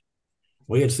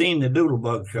we had seen the doodle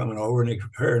bugs coming over, and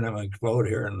heard them explode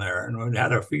here and there, and we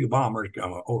had a few bombers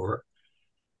come over.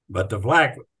 But the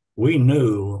flak, we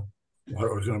knew what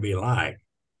it was going to be like.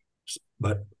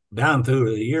 But down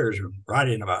through the years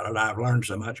writing about it, I've learned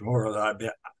so much more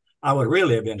that I would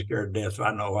really have been scared to death if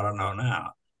I know what I know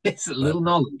now. It's a little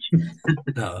knowledge.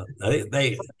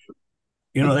 They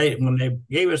when they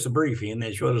gave us the briefing,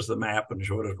 they showed us the map and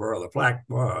showed us where the flak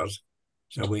was.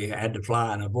 So we had to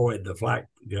fly and avoid the flak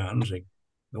guns.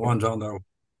 The ones on the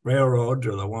railroads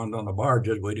or the ones on the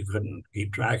barges we couldn't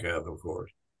keep track of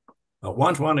course. But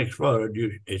once one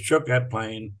exploded, it shook that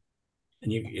plane,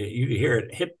 and you hear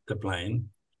it hit the plane,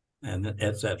 and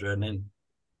etc. And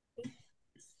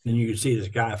then you could see the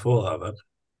sky full of it,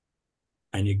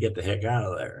 and you get the heck out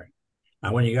of there.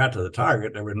 Now, when you got to the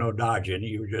target, there was no dodging.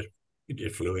 You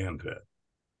just flew into it.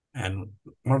 And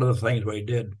one of the things we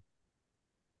did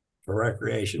for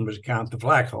recreation was count the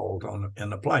flak holes in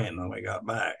the plane when we got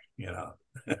back.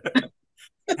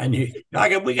 And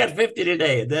we got 50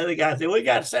 today. The other guy said, we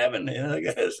got 7.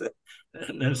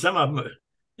 And then some of them,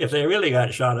 if they really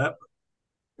got shot up,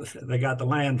 they got to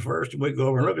land first, and we'd go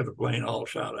over and look at the plane all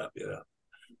shot up,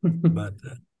 But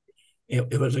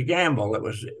it was a gamble. It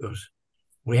was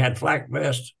we had flak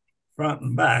vests front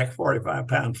and back,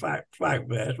 45-pound flak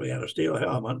vest. We had a steel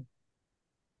helmet.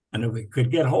 And if we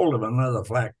could get hold of another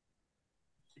flak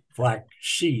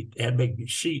sheet, they had big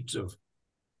sheets of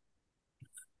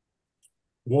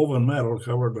woven metal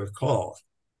covered with cloth,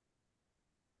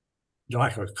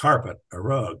 like a carpet, a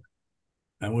rug.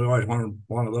 And we always wanted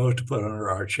one of those to put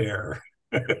under our chair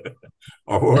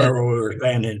or wherever we were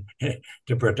standing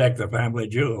to protect the family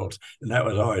jewels. And that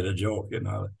was always a joke,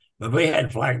 But we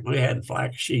had flak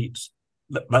sheets,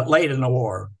 but late in the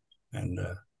war. And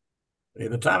by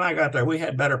the time I got there, we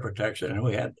had better protection, and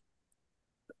we had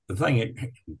the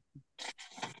thing.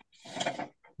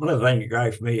 One of the things that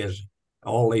gripes me is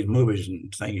all these movies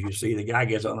and things you see. The guy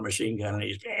gets on a machine gun and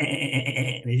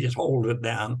he just holds it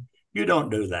down. You don't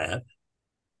do that.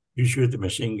 You shoot the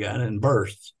machine gun and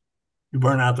bursts. You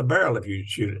burn out the barrel if you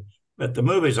shoot it. But the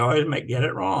movies always get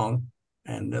it wrong,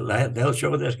 and they'll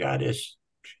show this guy just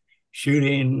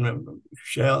shooting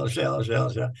shell.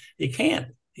 He can't.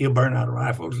 He'll burn out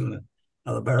rifles in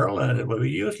the barrel, and it will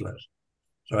be useless.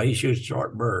 So he shoots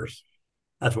short bursts.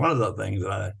 That's one of the things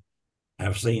that I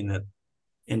have seen that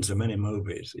in so many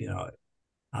movies.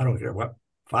 I don't care what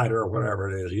fighter or whatever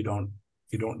it is. You don't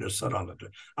just sit on it.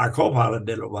 Our co-pilot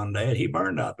did it one day, and he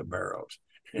burned out the barrels.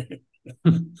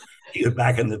 He was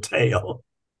back in the tail.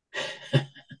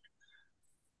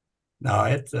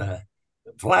 No,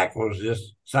 flak was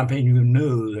just something you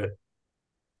knew that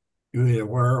you either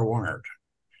were or weren't.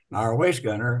 Now, our waist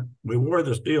gunner, we wore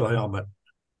the steel helmet,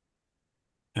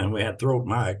 and we had throat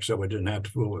mics, so we didn't have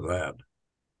to fool with that.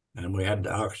 And we had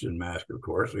the oxygen mask, of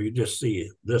course, so you just see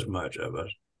this much of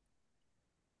us.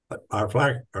 But our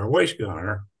waist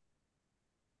gunner,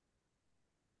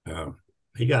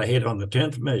 he got hit on the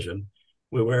 10th mission.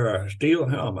 We wear a steel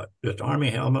helmet, just Army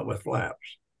helmet with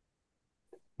flaps.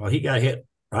 Well, he got hit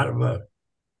right above.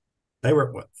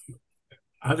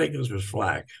 I think this was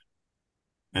flak.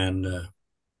 And of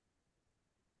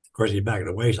course, he's back at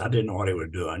the waist. I didn't know what he was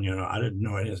doing. I didn't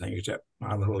know anything except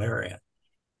my little area.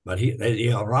 But they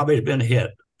yelled, Robbie's been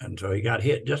hit. And so he got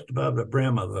hit just above the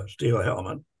brim of the steel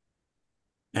helmet.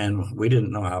 And we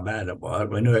didn't know how bad it was.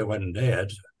 We knew he wasn't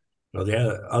dead. So the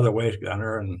other waist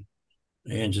gunner and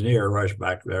the engineer rushed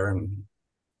back there and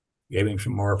gave him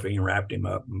some morphine, wrapped him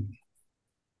up, and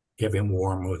kept him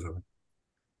warm with them.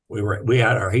 We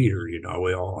had our heater,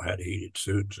 we all had heated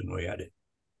suits, and we had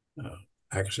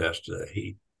access to the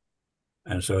heat.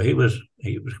 And so he was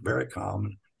very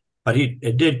calm. But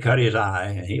it did cut his eye,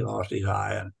 and he lost his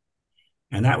eye.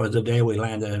 And that was the day we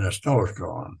landed in a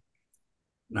snowstorm.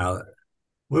 Now,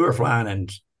 we were flying in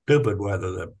stupid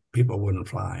weather that people wouldn't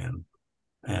fly in,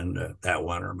 and that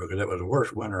winter, because it was the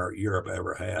worst winter Europe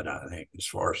ever had, I think, as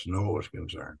far as snow was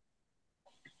concerned.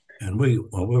 And when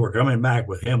we were coming back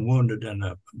with him wounded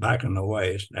back in the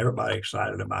waist, everybody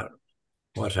excited about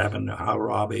what's happened, how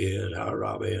Robbie is.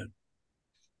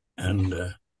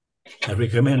 And as we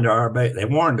come into our base, they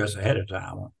warned us ahead of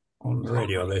time on the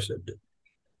radio. They said,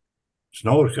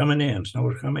 snow's coming in,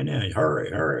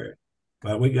 hurry.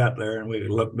 Well, we got there, and we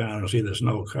looked down and see the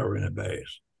snow covering the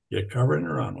base, just covering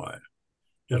the runway,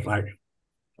 just like a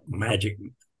magic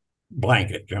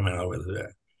blanket coming over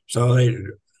there. So they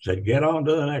said, get on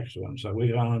to the next one. So we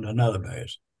got on to another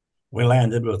base. We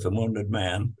landed with the wounded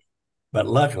man, but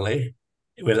luckily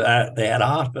they had a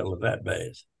hospital at that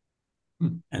base.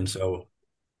 And so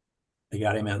they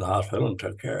got him in the hospital and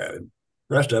took care of him.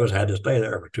 The rest of us had to stay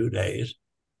there for 2 days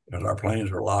because our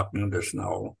planes were locked into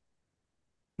snow.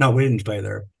 No, we didn't stay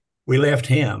there. We left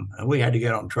him, and we had to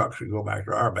get on trucks to go back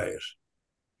to our base.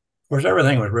 Of course,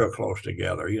 everything was real close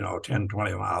together, 10,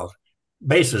 20 miles.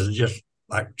 Bases just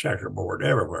like checkerboard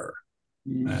everywhere.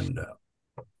 Mm. And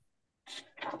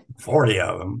 40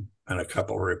 of them and a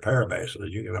couple of repair bases,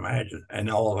 you can imagine,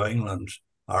 and all of England's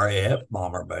RAF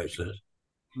bomber bases.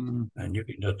 Mm. And you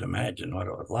can just imagine what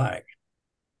it was like.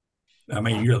 I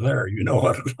mean, you're there, you know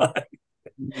what it's like.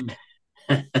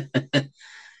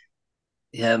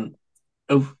 Yeah.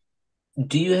 Oh,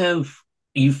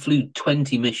 you flew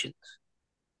 20 missions?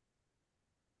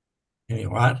 You know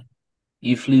what?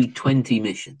 You flew 20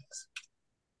 missions.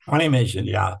 20 missions,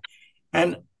 yeah.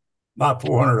 And about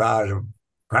 400 hours of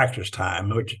practice time,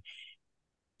 which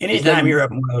anytime you're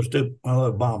up in one of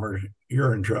those bombers,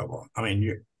 you're in trouble. I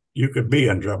mean, you could be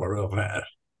in trouble real fast.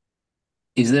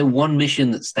 Is there one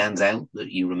mission that stands out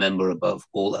that you remember above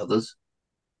all others?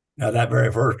 Now, that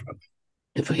very first one.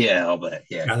 Yeah, I'll bet.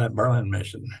 Yeah. Now, that Berlin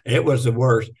mission, it was the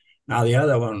worst. Now, the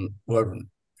other one wasn't.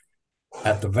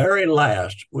 At the very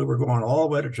last, we were going all the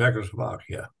way to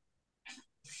Czechoslovakia.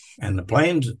 And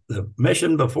the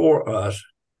mission before us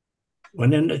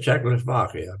went into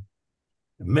Czechoslovakia,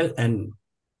 and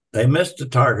they missed the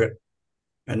target.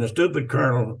 And the stupid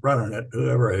colonel running it,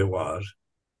 whoever he was,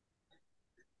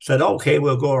 said, okay,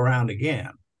 we'll go around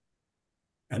again.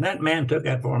 And that man took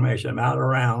that formation out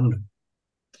around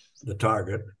the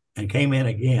target and came in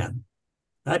again.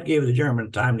 That gave the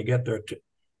Germans time to get their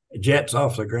jets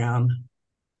off the ground.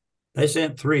 They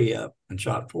sent 3 up and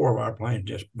shot 4 of our planes,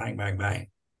 just bang, bang, bang.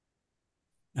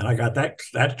 And I got that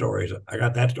story. I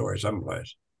got that story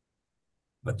someplace.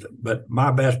 But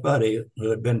my best buddy, who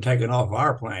had been taken off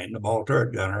our plane, the ball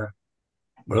turret gunner,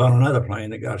 was on another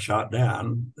plane that got shot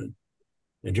down.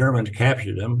 The Germans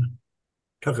captured him,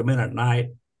 took him in at night,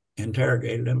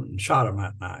 interrogated him, and shot him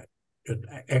that night. Just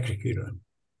executed him,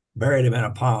 buried him in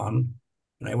a pond,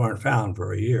 and they weren't found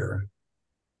for a year.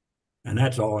 And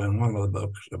that's all in one of the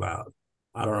books about.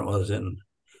 I don't know what was in.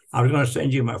 I was going to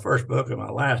send you my first book and my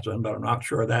last one, but I'm not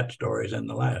sure that story is in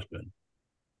the last one.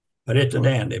 But it's a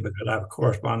dandy because I've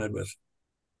corresponded with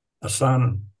a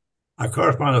son. I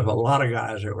corresponded with a lot of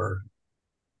guys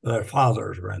their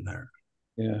fathers were in there.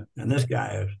 Yeah. And this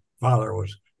guy's father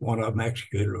was one of them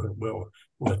executed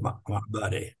with my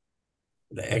buddy.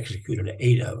 They executed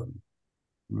 8 of them,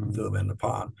 threw them in the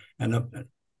pond. And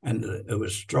it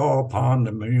was straw, pond,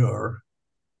 and manure,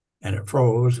 and it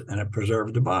froze and it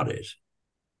preserved the bodies.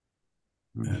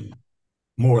 And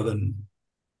more than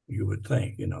you would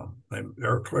think,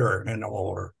 they're clear and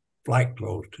all their flight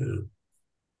clothes too.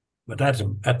 But that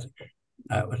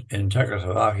was in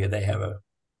Czechoslovakia. They have a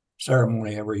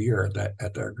ceremony every year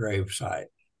at their grave site,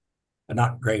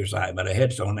 not grave site, but a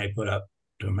headstone they put up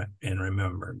in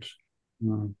remembrance.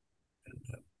 Mm.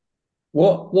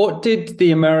 What did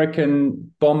the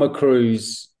American bomber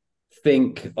crews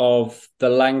think of the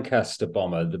Lancaster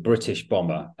bomber, the British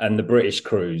bomber, and the British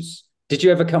crews? Did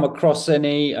you ever come across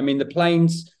any? I mean, the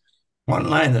planes. One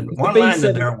landed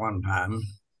there one time.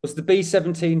 Was the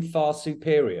B-17 far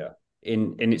superior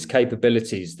in its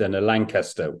capabilities than a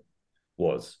Lancaster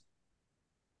was?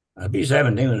 The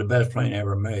B-17 was the best plane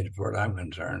ever made, as far as I'm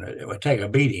concerned. It would take a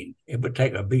beating. It would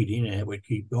take a beating, and it would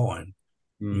keep going.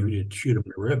 You would shoot them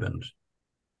to ribbons.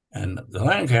 And the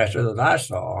Lancaster that I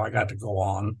saw, I got to go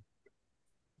on.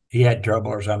 He had trouble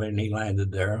or something, and he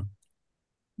landed there.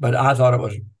 But I thought it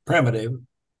was primitive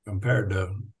compared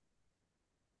to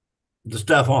the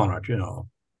stuff on it,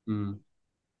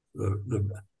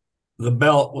 The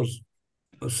belt was,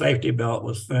 the safety belt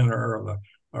was thinner,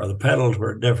 or the pedals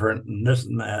were different, and this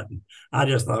and that. And I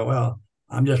just thought, well,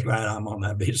 I'm just glad I'm on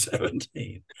that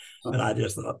B-17. But I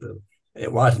just thought that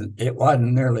it wasn't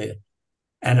nearly,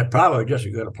 and it probably just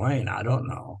as good a plane, I don't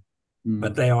know.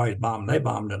 But they always bombed. They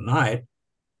bombed at night,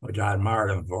 which I admired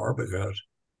them for, because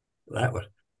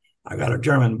I got a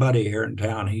German buddy here in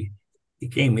town. He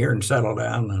came here and settled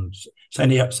down and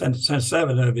sent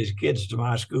 7 of his kids to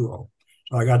my school.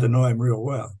 So I got to know him real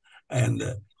well. And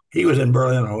he was in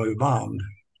Berlin when we bombed.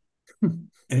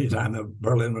 Anytime that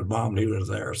Berlin was bombed, he was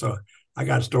there. So I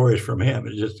got stories from him.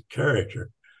 It's just a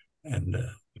character. And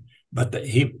but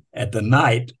at the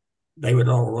night, they would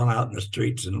all run out in the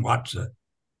streets and watch the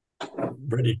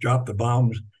British drop the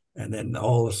bombs, and then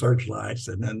all the searchlights,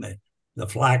 and then the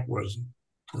flak was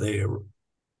the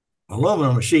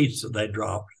aluminum sheets that they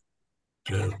dropped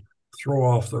to throw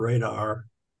off the radar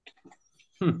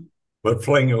would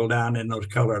flingle down in those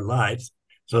colored lights.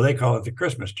 So they call it the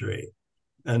Christmas tree.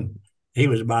 And he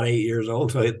was about 8 years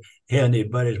old, so he and his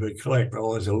buddies would collect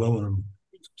all these aluminum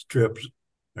strips,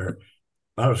 or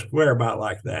about a square about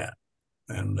like that.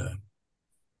 And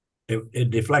it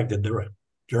deflected the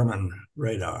German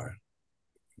radar.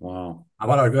 Wow.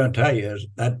 What I was going to tell you is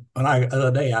that the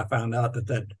other day I found out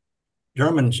that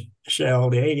German shell,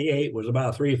 the 88, was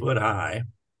about 3 foot high.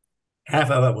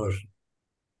 Half of it was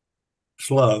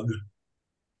slug,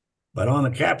 but on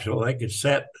the capsule, they could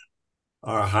set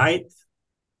our height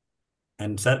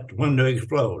and set when to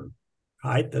explode,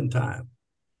 height and time.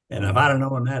 And if I'd have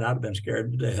known that, I'd have been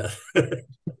scared to death.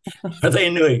 But they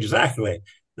knew exactly.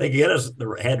 They get us,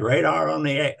 had radar on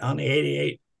the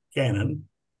 88 cannon,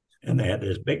 and they had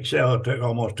this big shell that took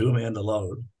almost 2 men to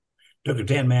load. Took a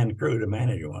 10-man crew to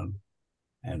manage one.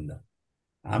 And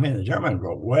I mean, the Germans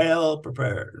were well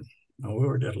prepared. We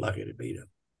were just lucky to beat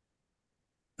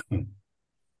them.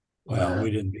 Well,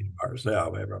 we didn't beat them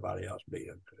ourselves. Everybody else beat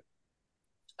them.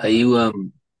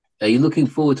 Are you looking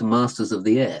forward to Masters of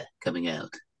the Air coming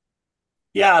out?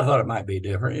 Yeah, I thought it might be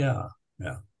different. Yeah.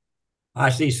 I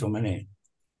see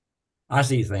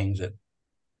things that,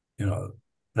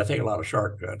 they take a lot of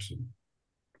shortcuts. And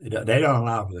they don't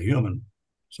allow for the human.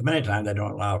 So many times they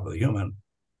don't allow for the human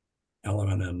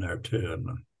element in there too. And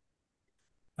the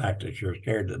fact that you're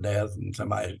scared to death and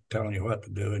somebody's telling you what to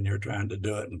do and you're trying to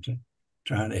do it and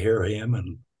trying to hear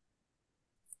him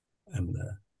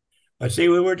but see,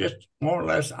 we were just more or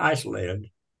less isolated.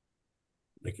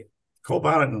 The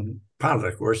co-pilot and pilot,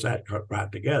 of course, sat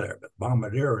right together, but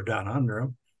bombardier was down under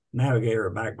him, navigator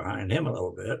back behind him a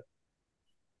little bit,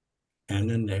 and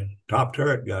then the top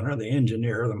turret gunner, the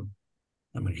engineer,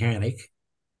 the mechanic,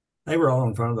 they were all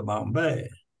in front of the bomb bay.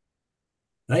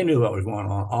 They knew what was going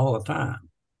on all the time.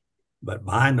 But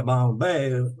behind the bomb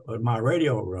bay was my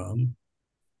radio room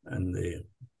and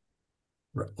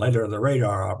later the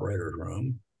radar operator's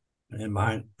room. And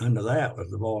then under that was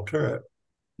the ball turret,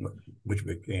 which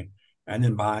became, and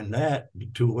then behind that, the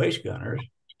 2 waist gunners,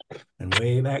 and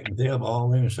way back in the tail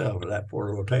ball himself with that poor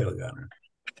little tail gunner.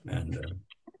 And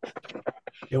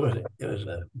it was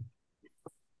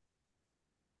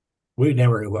we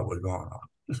never knew what was going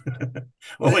on.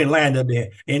 When we landed, the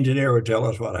engineer would tell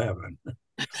us what happened.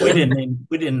 We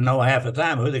didn't know half the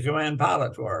time who the command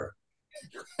pilots were.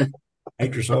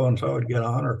 Major so-and-so would get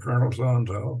on, or Colonel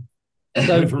so-and-so.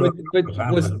 So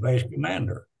was the base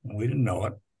commander. We didn't know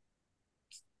it.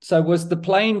 So was the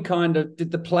plane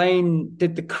did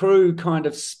the crew kind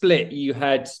of split? You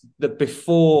had the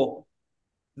before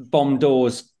bomb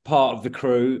doors part of the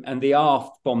crew and the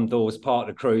aft bomb doors part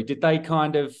of the crew. Did they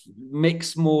kind of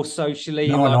mix more socially?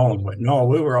 No,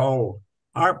 we were all,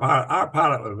 our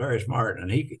pilot was very smart, and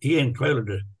he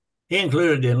included the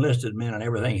enlisted men and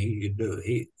everything he could do.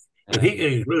 If he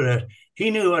could include us, he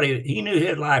knew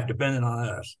his life depended on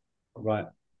us. Right.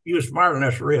 He was smart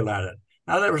enough to realize it.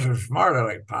 Now, there were some smart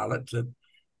aleck pilots that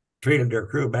treated their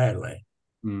crew badly,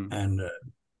 and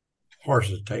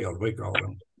horses' tails, we call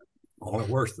them. Only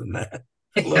worse than that.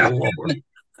 A little lower.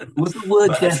 Was the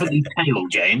word definitely tail,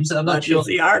 James? I'm not sure. You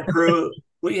see, our crew,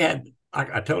 we had,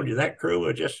 like I told you, that crew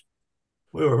was just,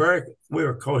 we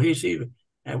were cohesive,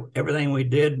 and everything we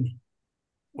did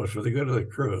was for the good of the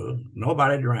crew.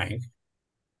 Nobody drank,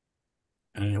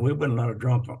 and we wouldn't let a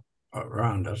drunk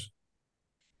around us.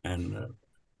 And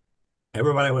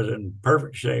everybody was in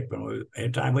perfect shape. And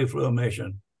anytime we flew a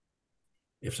mission,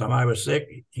 if somebody was sick,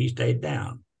 he stayed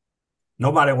down.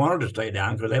 Nobody wanted to stay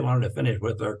down because they wanted to finish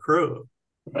with their crew.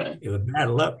 Right. It was bad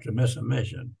luck to miss a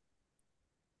mission.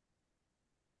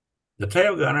 The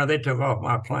tail gunner, they took off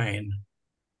my plane.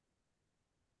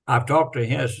 I've talked to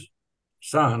his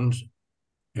sons,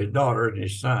 his daughter and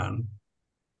his son,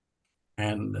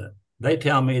 and they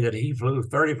tell me that he flew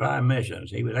 35 missions.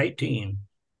 He was 18.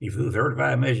 He flew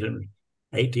 35 missions,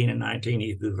 18 and 19.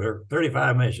 He flew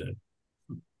 35 missions.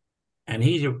 And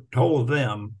he told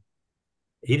them,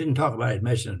 he didn't talk about his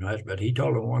missions much, but he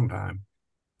told them one time,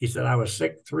 he said, I was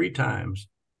sick 3 times.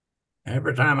 And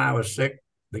every time I was sick,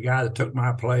 the guy that took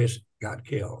my place got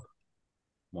killed.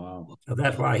 Wow. So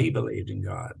that's why he believed in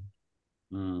God.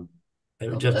 It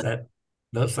was just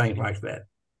those things like that.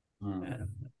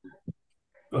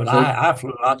 But I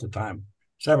flew lots of times.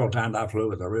 Several times I flew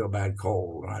with a real bad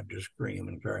cold, and I'd just scream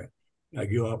and cry.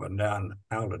 I'd go up and down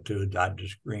altitudes. I'd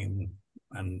just scream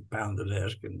and pound the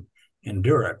desk and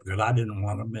endure it because I didn't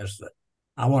want to miss it.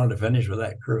 I wanted to finish with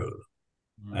that crew.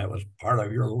 That was part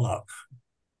of your luck.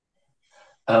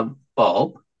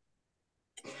 Bob,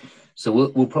 so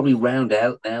we'll probably round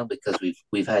out now because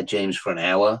we've had James for an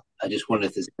hour. I just wonder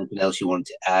if there's anything else you wanted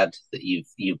to add that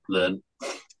you've learned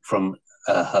from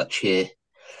Hutch here.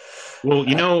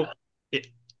 Well,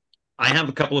 I have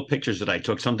a couple of pictures that I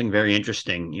took. Something very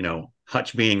interesting.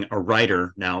 Hutch being a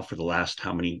writer now for the last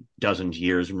how many dozens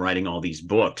years and writing all these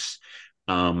books.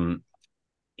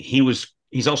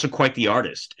 He's also quite the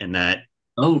artist in that.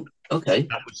 Oh, okay.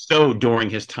 That was so during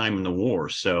his time in the war.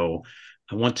 So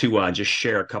I want to just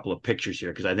share a couple of pictures here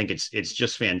because I think it's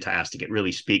just fantastic. It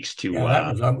really speaks to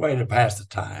that was a way to pass the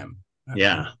time.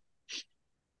 Yeah.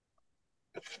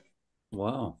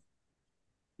 Wow.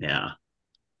 Yeah.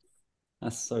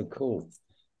 That's so cool.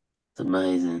 It's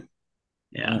amazing.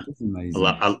 Yeah. That's amazing.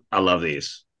 I love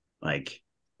these. Like,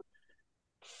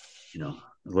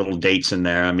 little dates in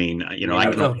there. I mean,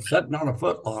 I can sitting on a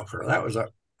foot locker. That was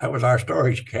our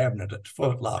storage cabinet at the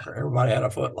foot locker. Everybody had a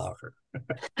foot locker.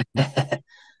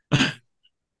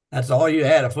 That's all you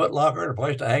had, a foot locker and a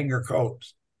place to hang your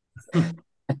coats.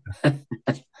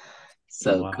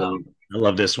 So cool. I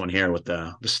love this one here with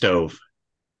the stove.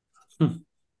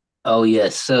 Oh,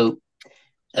 yes. So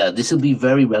this will be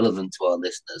very relevant to our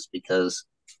listeners because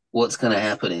what's going to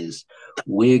happen is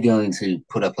we're going to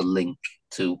put up a link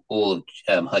to all of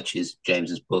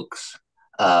James's books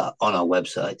on our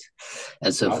website.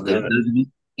 And so for those of you,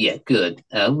 yeah, good.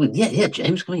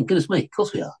 James, come in. Goodness me, of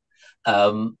course we are.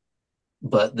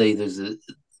 But the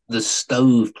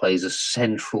stove plays a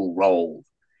central role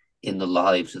in the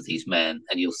lives of these men,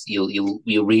 and you'll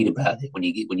read about it when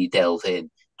you delve in.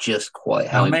 Just quite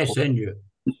how I may send you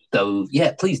stove.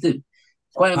 Yeah, please do.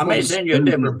 Quite I may send you a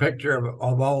different picture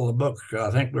of all the books.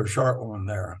 I think there's a short one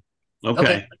there.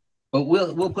 Okay. But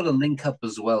we'll put a link up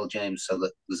as well, James, so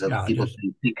that people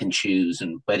can pick and choose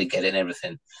and where to get it and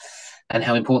everything, and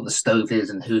how important the stove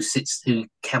is, and who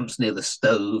camps near the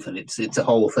stove, and it's a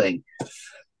whole thing.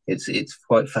 It's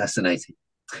quite fascinating.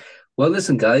 Well,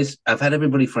 listen, guys, I've had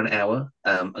everybody for an hour.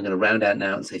 I'm going to round out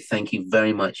now and say thank you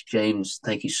very much, James.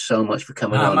 Thank you so much for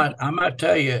coming on. I might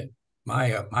tell you,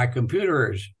 my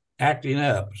computer is acting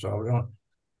up, so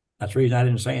that's the reason I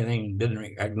didn't say anything,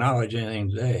 didn't acknowledge anything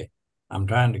today. I'm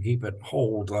trying to keep it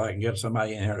whole so I can get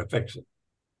somebody in here to fix it.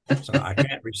 So I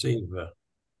can't receive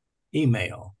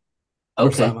email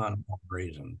for some unknown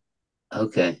reason.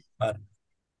 Okay. But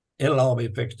it'll all be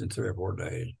fixed in 3 or 4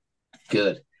 days.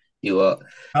 Good. You are.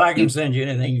 But I can send you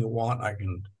anything you want. I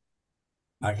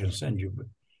can send you. But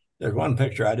there's one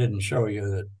picture I didn't show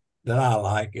you that I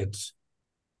like. It's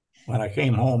when I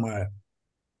came home.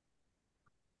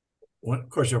 Of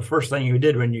course, the first thing you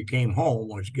did when you came home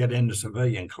was get into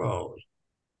civilian clothes.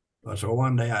 So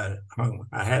one day I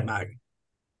had my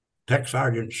tech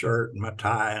sergeant shirt and my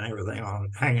tie and everything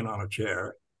hanging on a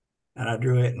chair, and I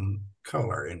drew it in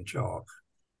color in chalk,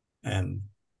 and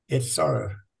it's sort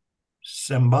of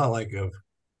symbolic of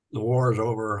the war's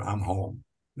over, I'm home.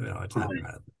 It's not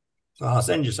right. So I'll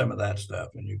send you some of that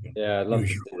stuff, and you can I'd love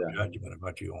use to your judgment of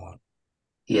what you want.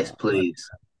 Yes, please.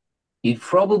 You'd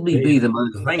probably be the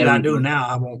most. The thing I do now,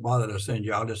 I won't bother to send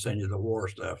you. I'll just send you the war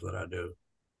stuff that I do,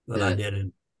 I did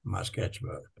in my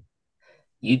sketchbook.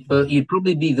 You'd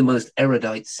probably be the most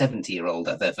erudite 70-year-old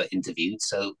I've ever interviewed.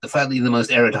 So the fact that you're the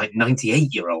most erudite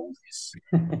 98-year-old is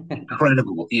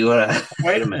incredible. You are.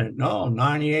 Wait a minute. No,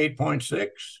 98.6.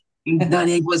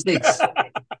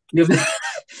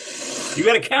 98.6. You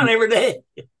got to count every day.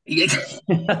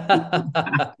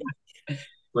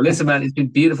 Well, listen, man, it's been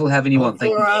beautiful having you on.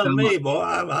 Thank you so much. Boy.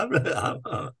 I'm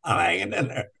hanging in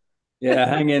there. Yeah,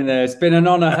 hang in there. It's been an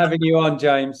honor having you on,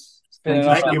 James. It's been an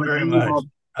honor. Thank you very much.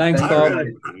 Thanks, Bob.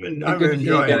 I've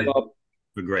enjoyed it. Bob.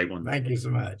 A great one. Thank you so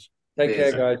much. Take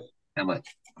care, guys. How much?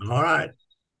 All right.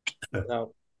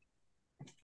 No.